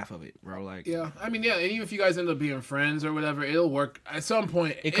to the math of it, bro. Like yeah, I mean, yeah, and even if you guys end up being friends or whatever, it'll work at some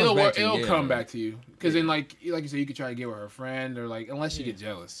point. It comes It'll back work. to you, It'll yeah. come back to you because then, like you said, you could try to get with her friend or like unless you get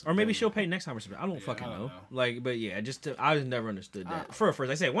jealous, or maybe she'll pay next time or something. I don't fucking I don't know. know. Like, but yeah, I just never understood that. For a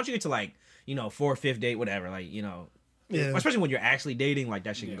first, I said once you get to like 4th, 5th date, whatever, like Yeah. especially when you're actually dating, like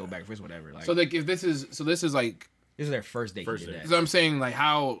that shit can go back first, whatever. Like So like if this is like. this is their first date. First First date. date. So I'm saying like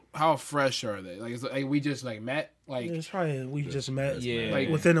how fresh are they? Like, like we just like met like It's probably we just met. Yeah. Like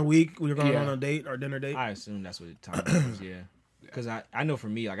within a week, we were going Yeah. on a date or dinner date. I assume that's what the time was. Yeah. Because I know for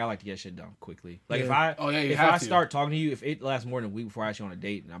me, like I like to get shit done quickly. Like if Yeah. I you if have I to. start talking to you, if it lasts more than a week before I ask you on a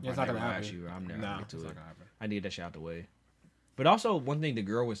date, then I'm It's probably not never gonna gonna ask happen. you. I'm never No, gonna get to it's it. not gonna happen. I need that shit out the way. But also one thing the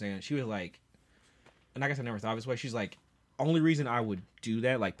girl was saying, she was like, and I guess I never thought of this way. She's like, only reason I would do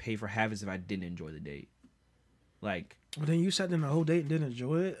that, like pay for half, is if I didn't enjoy the date. Like But then you sat in the whole date and didn't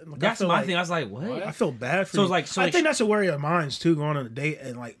enjoy it. Like, I that's feel my like, thing. I was like, what? I feel bad for So you. it's like- so I like think that's a worry of mine too, going on a date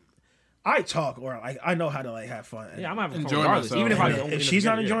and like I talk or like I know how to like have fun. Yeah, I'm having fun Enjoying regardless. myself. Even if I And don't. if end up she's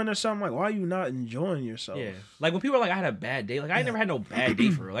not together, yeah. enjoying herself, I'm like, why are you not enjoying yourself? Yeah, like when people are like, I had a bad date. Like I ain't never had no bad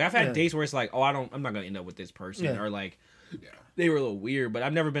date for real. Like I've had Yeah. dates where it's like, oh, I'm not gonna end up with this person, Yeah. or like, they were a little weird. But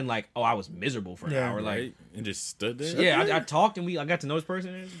I've never been like, oh, I was miserable for an Yeah. hour. Like, Right? And just stood there. yeah, I talked and I got to know this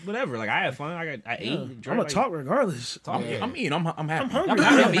person, and whatever. Like I had fun. I ate. I'm drank, gonna like, talk regardless. Talk, yeah. I'm happy. I'm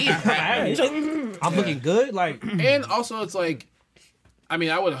hungry. I'm looking good. Like And also, it's like, I mean,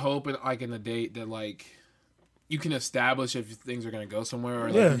 I would hope, like in a date, that like you can establish if things are gonna go somewhere, or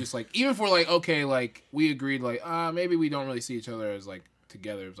like Yeah. you just like even if we're like okay, like we agreed, like maybe we don't really see each other as like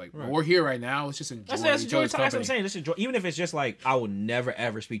together. It's like well, we're here right now. Let's just enjoy that's each enjoy other's time. That's what company. I'm saying. Let's enjoy. Even if it's just like I will never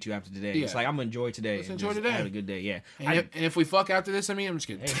ever speak to you after today. It's Yeah. like I'm gonna enjoy today. Let's and enjoy just today. Have a good day. Yeah. And if we fuck after this, I mean, I'm just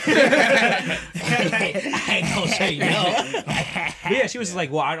kidding. I ain't gonna say no. But yeah, she was just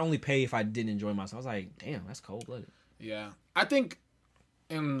like, well, I'd only pay if I didn't enjoy myself. I was like, damn, that's cold blooded. Yeah, I think,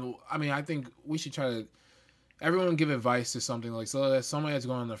 and I mean, I think we should try to. Everyone give advice to something like so that somebody that's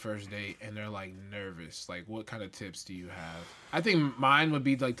going on their first date and they're like nervous. Like, what kind of tips do you have? I think mine would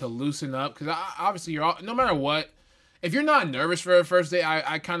be like to loosen up because obviously you're all, no matter what. If you're not nervous for a first date,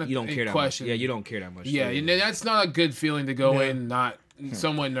 I kind of You don't care that question. much. Yeah, you don't care that much. Yeah, and that's not a good feeling to go in not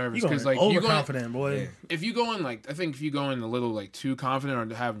somewhat nervous You because going like you go overconfident, boy. if you go in like I think if you go in a little like too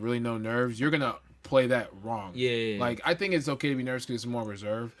confident or have really no nerves, you're gonna play that wrong. Yeah. Like I think it's okay to be nervous because it's more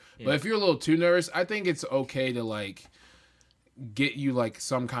reserved. But if you're a little too nervous, I think it's okay to like get you like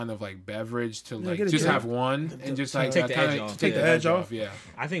some kind of like beverage to like get a just drink. have one and just like Take the kinda edge off. take Yeah. the edge off. Yeah.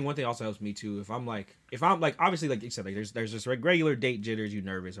 I think one thing also helps me too. If I'm like obviously like you said, like there's just regular date jitters, you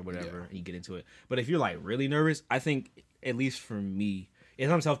nervous or whatever, Yeah. and you get into it. But if you're like really nervous, I think at least for me, it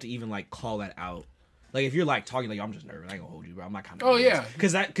helps to even like call that out. Like if you're like talking like I'm just nervous, I ain't gonna hold you, bro. I'm not kind of. Oh, yeah.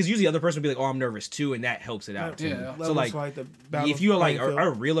 because usually the other person will be like, oh, I'm nervous too, and that helps it out too. Yeah. So like, the battle if you like playing field.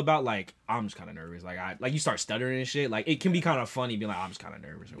 are real about like I'm just kind of nervous, like you start stuttering and shit, like it can be kind of funny being like I'm just kind of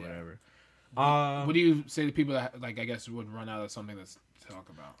nervous or whatever. What do you say to people that like I guess would run out of something to talk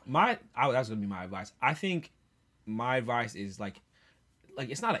about? That's gonna be my advice. I think my advice is like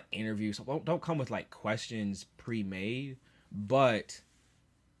it's not an interview, so don't come with like questions pre-made, but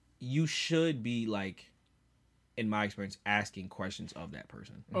you should be like, in my experience, asking questions of that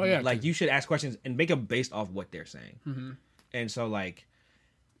person. Oh yeah, like you should ask questions and make them based off what they're saying. Mm-hmm. And so like,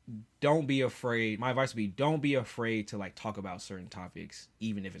 don't be afraid. My advice would be, don't be afraid to like talk about certain topics,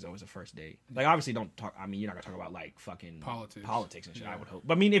 even if it's always a first date. Like obviously don't talk. I mean, you're not gonna talk about like fucking politics and shit. Yeah. I would hope.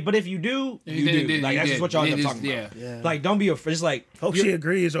 But I mean, if you do, you did, do. Like that's just what y'all end up talking about. Yeah. Like don't be afraid. Just like Hope she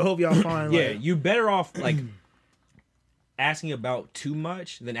agrees, or hope y'all find. yeah, Like, you better off like asking about too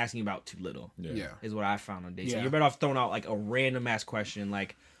much than asking about too little. Yeah. Is what I found on dates. So Yeah. you're better off throwing out like a random ass question,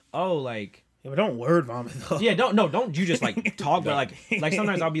 like, oh, like. yeah, but don't word vomit though. Yeah, don't you just like talk, but like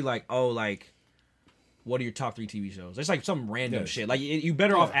sometimes I'll be like, oh, like, what are your top 3 TV shows? It's like some random shit. Like you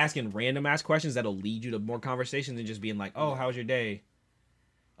better off asking random ass questions that'll lead you to more conversations than just being like, oh, how was your day?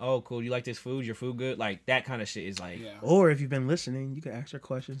 Oh, cool. You like this food? Your food good? Like that kind of shit is like. Yeah. Or if you've been listening, you can ask her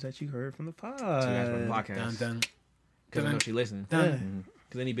questions that you heard from the pod. So that's my podcast. Dun, dun. Because I know she listening. Dun.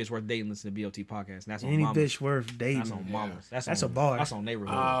 Because any bitch worth dating listen to BOT podcast. And that's on Any mamas. bitch worth dating. That's on mamas. That's That's on, a bar. That's on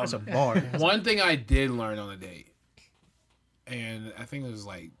neighborhood. That's a bar. One thing I did learn on a date, and I think it was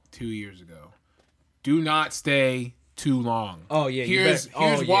like 2 years ago: do not stay too long. Oh, yeah, you Here's better-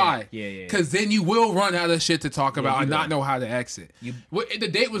 oh, yeah. why. Yeah. Because then you will run out of shit to talk about you and not will. know how to exit. You- The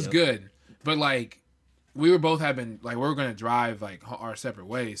date was good, but like we were both having like we were gonna drive like our separate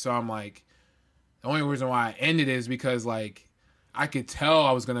ways. So I'm like, the only reason why I ended is because like I could tell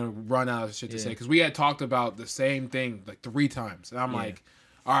I was gonna run out of shit to say because we had talked about the same thing like 3 times, and I'm like,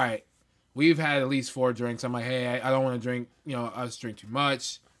 all right, we've had at least 4 drinks. I'm like, hey, I don't want to drink, us drink too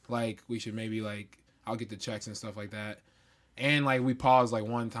much. Like we should maybe like I'll get the checks and stuff like that. And like we paused like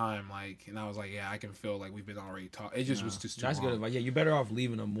one time, like, and I was like, yeah, I can feel like we've been already talking. It just was just too That's long. good advice. Yeah, you're better off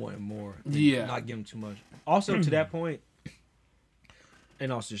leaving them more and more. Than Yeah. Not giving too much. Also, to that point,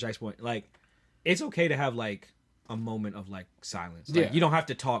 and also to Shaq's point, like, it's okay to have like a moment of like silence. Like, Yeah. you don't have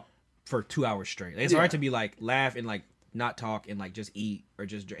to talk for 2 hours straight. Like, it's Yeah. alright to be like laugh and like not talk and like just eat or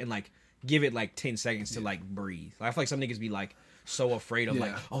just drink and like give it like 10 seconds to like breathe. Like, I feel like some niggas be like so afraid of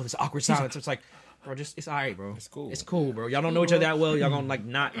like, oh, this awkward silence. It's like, bro, just it's alright, bro. It's cool. It's cool, bro. Y'all don't know each other that well. Y'all gonna like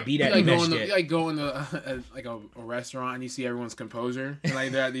not be that Like mesh going, yet. to, like going to like a restaurant and you see everyone's composure and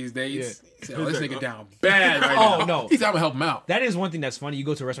like they're at these dates. You say, oh, this nigga down bad right now. Oh, no. He's I'm gonna help him out. That is one thing that's funny. You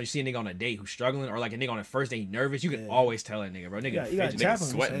go to a restaurant, you see a nigga on a date who's struggling, or like a nigga on a first date nervous. You can always tell that nigga, bro. Nigga, You got to fidget. tap him.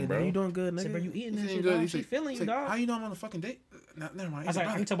 sweating, Say, bro. "Man, you doing good, Say, nigga." bro, you eating that He's shit, good. dog? He's She like, feeling you, dog. How you know I'm on a fucking date? Never mind. I was like,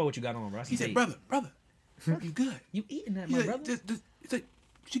 I can tell by what you got on, bro. He said, brother, you good? you eating that, He's my like, brother? he's like,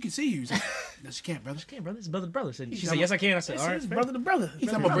 she can see you. He's like, no, she can't, brother. Okay, brother, it's brother to brother. She He's said, talking- yes, I can. I said, all right, It's fair. brother to brother.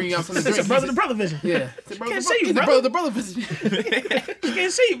 He's I'm gonna bring you out some to It's drink. a brother to brother vision. Yeah. Can't see you, He's brother. the brother vision. You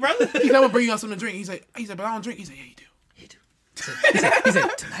can't see, brother. He's like, I'm gonna bring you out something to drink. He's like, but I don't drink. He's like, yeah, you do. You do. He said,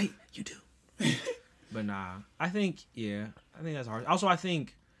 tonight you do. But nah, I think that's hard. Also, I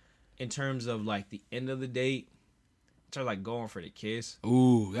think in terms of like the end of the date, in terms of like going for the kiss,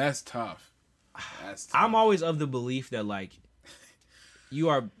 Ooh, that's tough. That's tough. I'm always of the belief that like you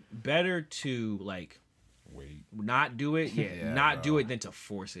are better to like Wait. not do it, not do it than to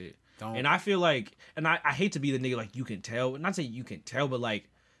force it. Don't. And I feel like, and I hate to be the nigga like you can tell, not say you can tell, but like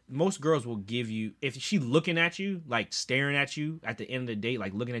most girls will give you, if she looking at you, like staring at you at the end of the date,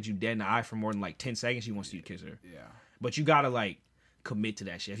 like looking at you dead in the eye for more than like 10 seconds, she wants you to kiss her. Yeah. But you gotta like commit to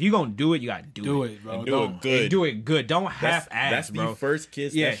that shit. If you gonna do it, you gotta do it. bro. And do it good. And do it good. Don't half ass, That's bro. the first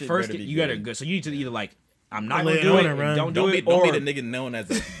kiss. Yeah, That shit first better kiss, be you gotta good. good. So you need to either like, I'm not Lay gonna it do on it. her, bro. Don't do Don't it. be or the nigga known as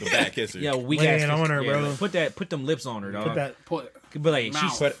the bad kisser. yeah, weak Lay ass it on kiss. her, Yeah, bro. like, put them lips on her, dog. Put that. Put, But like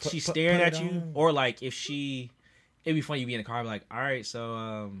Mouth. she's Put staring it at you, on. or like if it'd be funny you be in the car, be like, all right,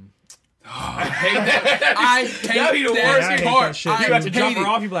 so I hate that. I hate That'd be the that worst I hate part. that shit. I you have to drop hate her it.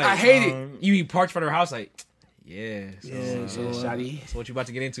 off. You be like, I hate it. You be parked in front of her house, like, yeah, so, Yeah, so, Shawty. so what you about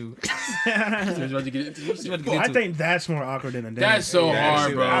to get into? I think that's more awkward than a date. That's so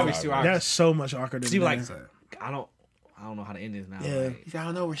hard, bro. Obviously, That's so much awkward than She a be like, date. I don't know how to end this now. Yeah. Like, I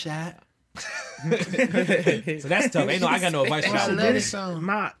don't know where Shaq. so that's tough. I got no advice for Well, that. let it sound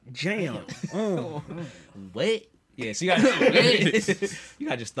my jam. What? Yeah, so you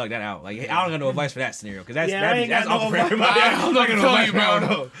got just thug that out. Like, I don't got no advice for that scenario because that's Yeah, I ain't that's got no awkward for advice. everybody. I don't know what to tell you, bro. I don't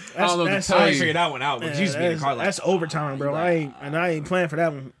know. I don't know what That's- to I tell ain't you. figured that one out, but Yeah, you used to be in the car like, that's overtime, bro. I ain't playing for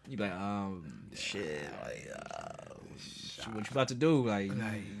that one. you be like, shit, like, what you about to do? Like,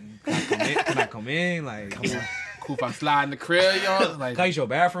 can I come in? Like, come on. Cool if I slide in the crib, y'all. Like, Can I use your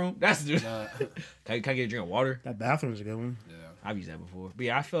bathroom? That's the. uh, Can I get a drink of water? That bathroom's a good one. I've used that before. But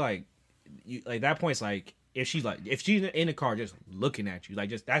yeah, I feel like you like that point's like if she's in the car just looking at you, like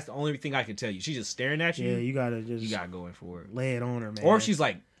just that's the only thing I can tell you. She's just staring at you. Yeah, you gotta go in for it. lay it on her, man. Or if she's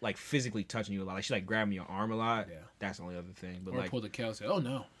like physically touching you a lot, like she's like grabbing your arm a lot. Yeah. That's the only other thing. But Or like, pull the Kel, say, "Oh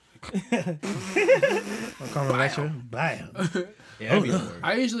no." I'm coming at you. Bam. yeah, that'd be the worst.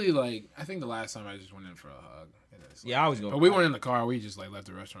 I usually like. I think the last time I just went in for a hug. And it's like- Yeah, I always go. But we weren't in the car. We just like left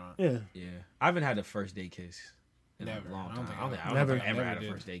the restaurant. Yeah. Yeah, I haven't had a first date kiss in Never. a long I time. don't think I don't think Never. I've ever Never had a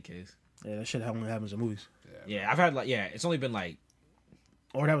did. first date kiss. Yeah, that shit only happens in movies. Yeah, I've had it's only been like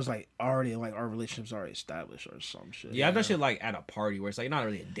Or that was like already like our relationship's already established or some shit. I've done shit like at a party where it's like not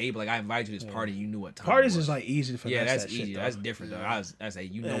really a date, but like I invited you to this party, you knew what time. Parties it was. is like easy to finesse. yeah, that's that easy. Shit, though. That's different though. I say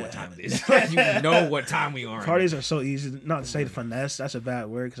you know what time it is. You know what time we are. Parties are so easy. Not to say the finesse. That's a bad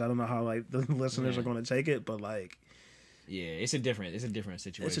word because I don't know how like the listeners are going to take it, but like Yeah, it's a different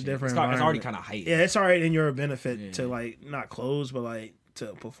situation. it's a different. It's already environment. kind of heightened. Yeah, it's already in your benefit Yeah. to like not close, but like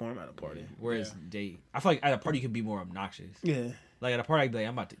to perform at a party. Whereas date, I feel like at a party you could be more obnoxious. Yeah. Like at a party, I'd be like,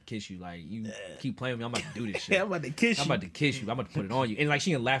 I'm about to kiss you. Like you keep playing with me, I'm about to do this shit. Yeah, I'm about to kiss you. I'm about to kiss you. I'm about to put it on you. And like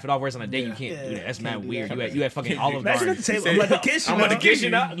she can laugh it off. Whereas on a date, you can't do that. That's mad weird. You had fucking Olive Imagine Garden. at the table. I'm about to kiss you. I'm about now. to kiss you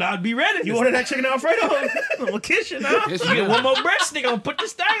now. Now I'd be ready. You ordered that chicken Alfredo? I'm gonna kiss you now. Yes, You get one more breast, nigga. I'm gonna put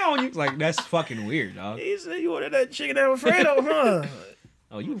this thing on you. Like that's fucking weird, dog. He said you ordered that chicken Alfredo, huh?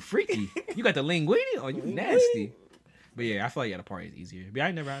 Oh, you freaky. You got the linguine. Oh, you nasty. But yeah, I feel like at a party is easier. But I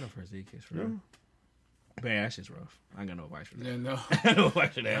ain't never had a first date kiss for real. But yeah, that shit's rough. I ain't got no advice for that. Yeah, no. I got no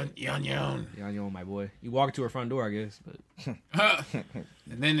advice for that. Yon. Yeah, you know my boy. You walk into her front door, I guess. But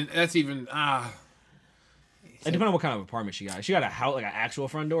And then that's even it depends on what kind of apartment she got. If she got a house, like an actual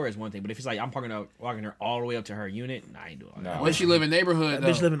front door, is one thing. But if it's like I'm walking her all the way up to her unit, nah, I ain't doing all that. when she live in neighborhood. That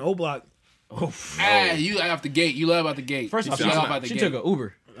bitch Though. live in O Block. You off the gate. You love out the gate. First off, You love out the she gate. took an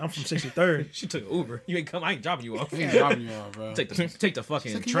Uber. I'm from 63rd. She took an Uber. You ain't come. I ain't dropping you off. He ain't dropping you off, bro. Take the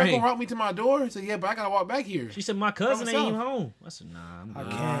fucking Can you not train. gonna route me to my door? I said, yeah, but I gotta walk back here. She said my cousin By ain't even myself. home. I said nah. I'm I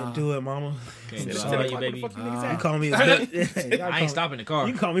good. can't do it, mama. Can't do it. sorry, All you, baby. You call me a bitch. I ain't stopping the car.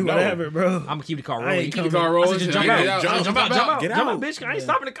 You can call me whatever, bro. I'm gonna keep the car I rolling. ain't Keep Keep the the car car rolling. just Shit, jump get out. out. Jump out. Get Jump out. out, bitch. I ain't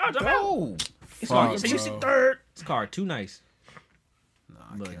stopping the car. Jump out. Oh, Fuck, So you bro. 63rd? This car too nice. Nah,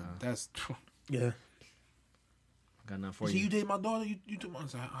 I But, can't. uh, That's. Yeah. Got nothing for So you. you date my daughter? You took my.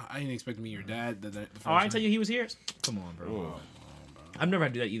 I didn't expect to meet your dad. The Oh, I didn't tell you he was here. Come on, bro. I've never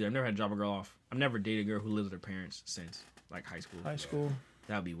had to do that either. I've never had to drop a girl off. I've never dated a girl who lives with her parents since like high school. High school.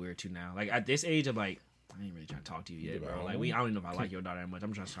 That would be weird too now. Like at this age, I'm like, I ain't really trying to talk to you yet, bro. Like I don't even know if I like your daughter that much.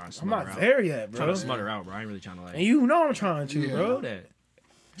 I'm just trying to I'm smut her not out. there yet, I'm trying bro. to smut her out, bro. I ain't really trying to like. And you know I'm trying to, Yeah. know bro. that.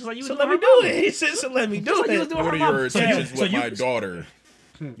 Just like you. So was let me doing do her it. He said, so let me do like you was it. doing what her are your mama. intentions So with you- my daughter?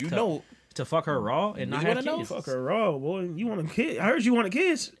 You know, to fuck her raw and not You have wanna know? kids. Fuck her raw, boy. You want a kid? I heard you want a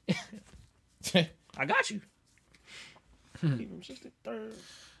kids. I got you. Keep him 63rd.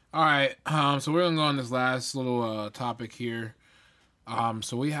 All right. So we're gonna go on this last little topic here.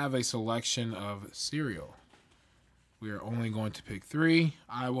 So we have a selection of cereal. We are only going to pick 3.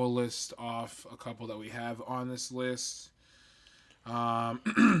 I will list off a couple that we have on this list.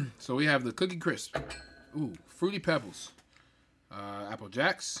 So we have the Cookie Crisp, Fruity Pebbles, Apple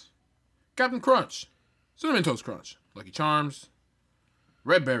Jacks, Captain Crunch, Cinnamon Toast Crunch, Lucky Charms,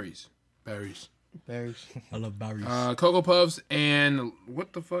 Red Berries, Berries. I love berries. Cocoa Puffs, and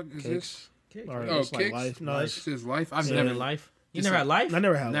what the fuck is Kicks. this? Or Oh, it's like Kicks. life. No, This is Life. I've Cinnamon never, life. You It's never a- had life? I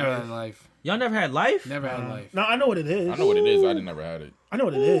never had never life. had Life. Y'all never had life? Never had Life. No, I know what it is. I know what it is. I didn't never had it. I know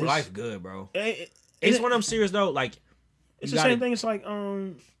what it is. Life good, bro. It's It's one of them cereals though. Like It's you the gotta- same thing. It's like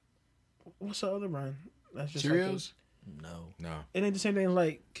what's the other brand? That's just Cheerios? No. No. It ain't the same thing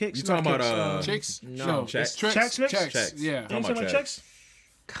like Kicks. You talking not about, Kicks, Chicks? No, it's Chex. Trix. Chex Mix? Chex. Yeah. Ain't Talking the same about like Chex. Chex? It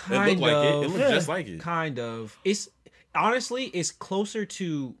Kind looked like it. It of. looked Yeah. just like it. Kind of. It's honestly it's closer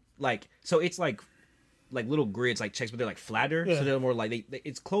to like so it's like little grids like checks, but they're like flatter, Yeah. so they're more like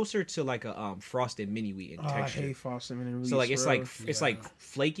it's closer to like a frosted mini wheat in Oh, I texture. hate Frosted Mini Wheats, So like it's bro. like it's like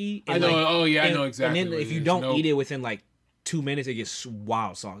flaky. I And know. like, Oh, yeah. I and- know exactly. And then what if it you is. don't Nope. eat it within like 2 minutes, it gets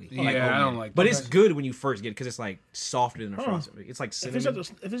wild soggy. Yeah, Like I oatmeal. don't like But that. it's good when you first get it because it's like softer than a Huh. frosted. It's like If it's, cinnamon.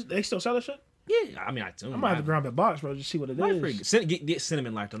 if it's they still sell that shit, Yeah, I mean I assume. I might have to grab a box, bro. Just see what it Life pretty is. good. Get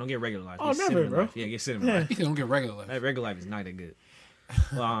cinnamon life though. Don't get regular life. Oh, Get never, cinnamon bro. Life. Yeah, get cinnamon Yeah. life. You don't get regular Life. That regular life is not that good.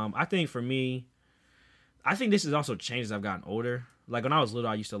 I think for me, I think this has also changed as I've gotten older. Like when I was little,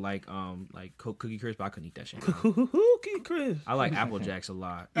 I used to like Cookie Crisp, but I couldn't eat that shit. Cookie Chris. I like Apple Jacks a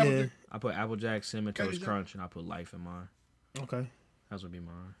lot. Yeah. I put Apple Jacks, Cinnamon Apple Toast Jack. Crunch, and I put Life in mine. Okay. That's would be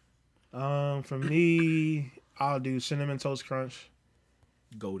mine. For me, I'll do Cinnamon Toast Crunch.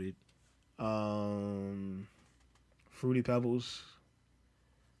 Goated. Fruity Pebbles.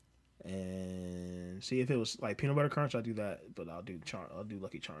 And see if it was like peanut butter crunch, I'll do that. But I'll do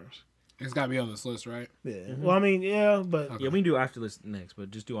Lucky Charms. It's got to be on this list, right? Yeah. Well, I mean, yeah, but Yeah, we can do after this next,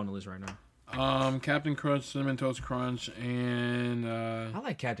 but just do on the list right now. Captain Crunch, Cinnamon Toast Crunch, and I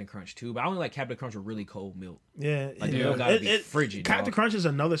like Captain Crunch too, but I only like Captain Crunch with really cold milk. yeah, Like the milk gotta be frigid. Captain dog. Crunch is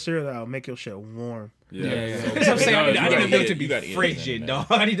another cereal that'll make your shit warm. Yeah. So- That's what I'm saying. I You need the milk to you be gotta eat it frigid, then, dog.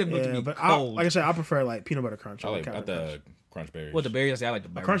 I need the milk to Yeah, be but cold. like I said, I prefer like peanut butter crunch. I over like Captain the crunch berries. What the berries? I like the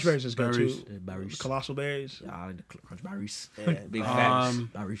berries. Crunch berries is good Berries. too. The berries. Colossal berries. Yeah, I like the crunch berries. Yeah. Big fat Um,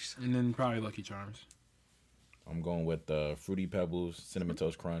 berries. and then probably Lucky Charms. I'm going with the Fruity Pebbles, Cinnamon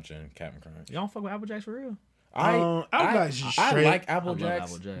Toast Crunch, and Captain Crunch. Y'all don't fuck with Apple Jacks for real? Apple Jacks is I straight. like I Apple love Jacks,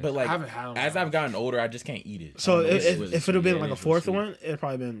 Apple Jacks. but like I haven't had them. as I've gotten older, I just can't eat it. So I don't know. if it would have been Yeah, like a it's fourth sweet. one, it'd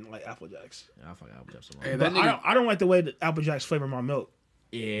probably been like Apple Jacks. Yeah, I fuck with Apple Jacks a lot. Hey, But that nigga, I don't like the way that Apple Jacks flavor my milk.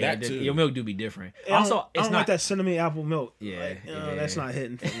 Yeah, That too. your milk do be different. I don't- Also, I it's don't not like that cinnamon apple milk. Yeah, Like, yeah. that's not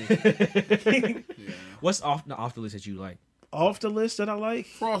hitting for me. What's off the list that you like. Off the list that I like,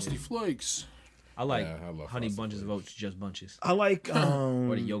 Frosty Flakes. I like Yeah, I love honey Frosted bunches of Flakes. oats, just bunches, I like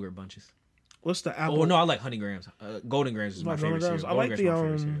or the yogurt bunches. what's the apple? Oh no, I like honey grams. Golden grams is my Like favorite Golden cereal. Grams? I like Golden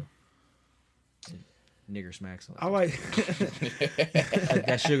Grams is the, my favorite cereal. Nigger smacks. I like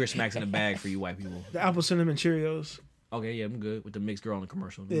That sugar smacks in the bag for you white people. the apple cinnamon Cheerios. Okay, yeah, I'm good with the mixed girl in the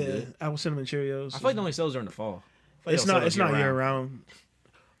commercial. I'm Yeah, good. apple cinnamon Cheerios. I feel like they only sells during the fall. I feel like It's they'll not. sell It's them not year year-round. round.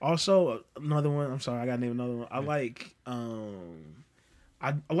 Also, another one. I'm sorry, I gotta name another one. I like.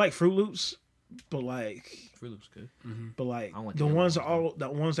 I like Fruit Loops, but like Fruit Loops good. But like I don't like the the ones yellow that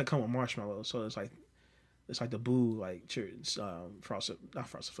all the ones that come with marshmallows. So it's like the Boo like Cheerios, frosted not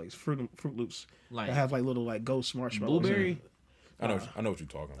Frosted Flakes, Fruit Loops. Like That have like little like ghost marshmallows. in blueberry. it. I know what you're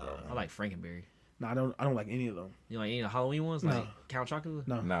talking about. I like Frankenberry. No, I don't like any of them. You know, any of the Halloween ones No. like Count Chocula.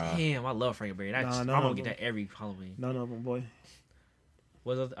 No, Nah, Damn, I love Frankenberry. That's, Nah, I'm none gonna of get them. that every Halloween. none of them, boy.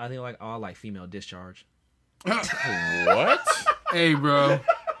 What's other, I think like I like female discharge. what? Hey, bro.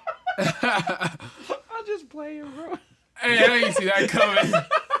 I'm just playing, bro. Hey, I didn't see that coming.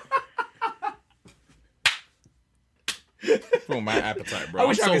 From my appetite, bro. I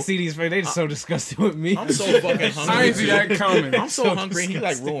wish I could see these faces. They just so disgusted with me. I'm so fucking hungry. I didn't see that coming. I'm so hungry. He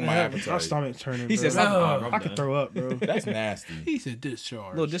like ruined my My appetite. stomach turning. He bro. says, I'm I could throw up, bro. That's nasty. He said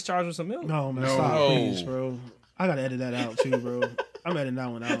discharge. little discharge with some milk. No, man, No. stop, No. please, bro. I gotta edit that out too, bro. I'm editing that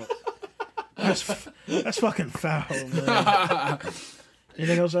one out. That's fucking foul, man.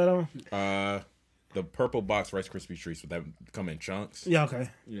 Anything else, Adam? The purple box Rice Krispie treats with that come in chunks. Yeah, okay.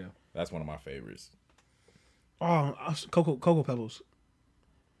 Yeah. That's one of my favorites. Oh, Cocoa Pebbles.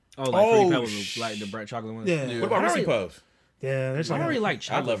 Oh, like Oh, Fruity Pebbles, like the bright chocolate ones. Yeah, What about I Reese's don't- Puffs? yeah. There's I like don't really like I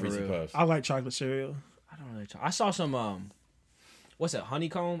chocolate. love for Reese's real. Puffs. I like chocolate cereal. I don't really. I saw some. What's that?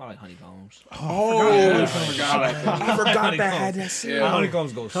 Honeycomb. I like honeycombs. I forgot. I forgot that had that cereal. Yeah.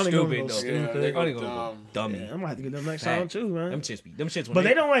 Honeycombs go Honeycombs stupid go though. stupid. Yeah, they go Honeycombs dumb. go dummy. Yeah, I'm gonna have to get them next Fact. time too, man. Them shits. When But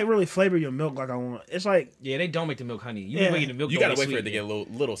they don't like really flavor your milk like I want. It's like Yeah, they don't make the milk honey. You Yeah. be making the milk. You go gotta wait sweet. for it to get a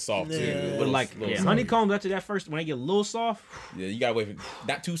little soft too. Yeah. But Little- like, little yeah, soft. honeycombs after that first, when they get a little soft, Yeah, you gotta wait for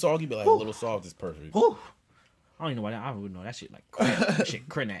not too soggy, but like a little soft is perfect. whew, I don't even know why. I wouldn't know that shit like crap. Shit,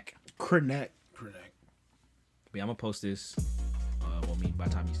 Krenak. Krenak. But yeah, I'm gonna post this. Well, I mean, by the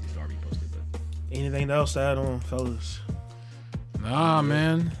time you see this, already posted. But Anything else to add on, fellas? Nah,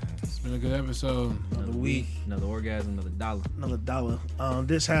 man. It's been a good episode. another week, another orgasm, another dollar. Another dollar.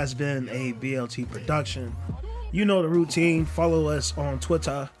 This has been a BLT production. You know the routine. Follow us on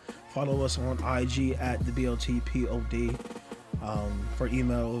Twitter. Follow us on IG at the BLTPOD. For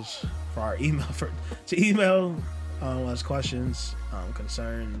emails, for our email, to email us questions,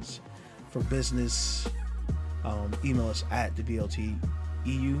 concerns for business. Email us at the BLTEU,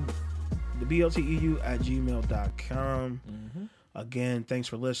 the BLTEU at gmail.com. Again, thanks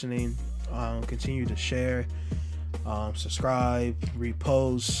for listening. Continue to share, subscribe,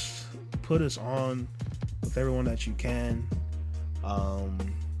 repost, put us on with everyone that you can,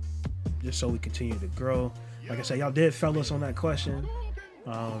 just so we continue to grow. Like I said, y'all did fellas on that question,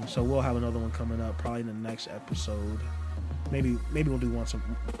 so we'll have another one coming up probably in the next episode. Maybe we'll do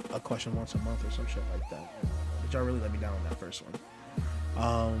a question once a month or some shit like that. But y'all really let me down on that first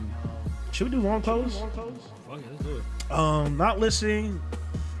one. Should we do long close? Fuck it, let's do it. Not listening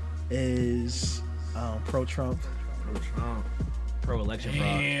is pro Trump, Pro election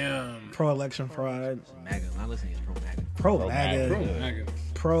fraud. Damn. pro election fraud, MAGA. Not listening is pro MAGA. pro MAGA, Mega.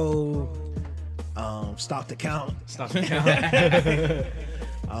 pro stop the count, Stop the count.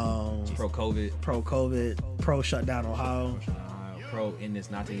 Pro COVID. pro COVID, pro shut down Ohio, Pro end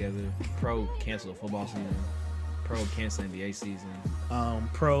this not together. Pro cancel the football season. Pro cancel NBA season.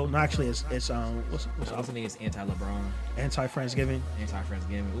 pro. No, actually, it's what's I also think it's anti LeBron, anti Friendsgiving. anti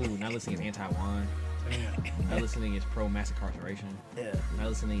Friendsgiving. Ooh, not listening is anti wine. Not listening is pro mass incarceration. Yeah. Not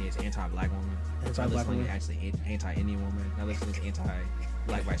listening is anti-black woman. Anti-black Not listening woman. is actually anti-Indian woman. Not listening is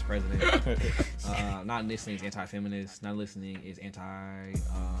anti-black vice president. Not listening is anti-feminist. Not listening is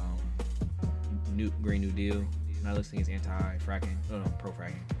Green New Deal. Not listening is anti-fracking. No,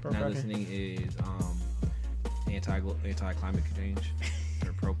 pro-fracking. Not Pro-fracking. listening is anti-climate change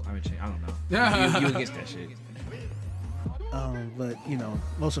or pro-climate change. I don't know. You against that shit. But you know,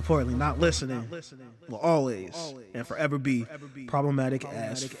 most importantly, not listening will always and forever be problematic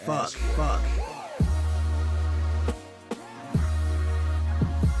as fuck.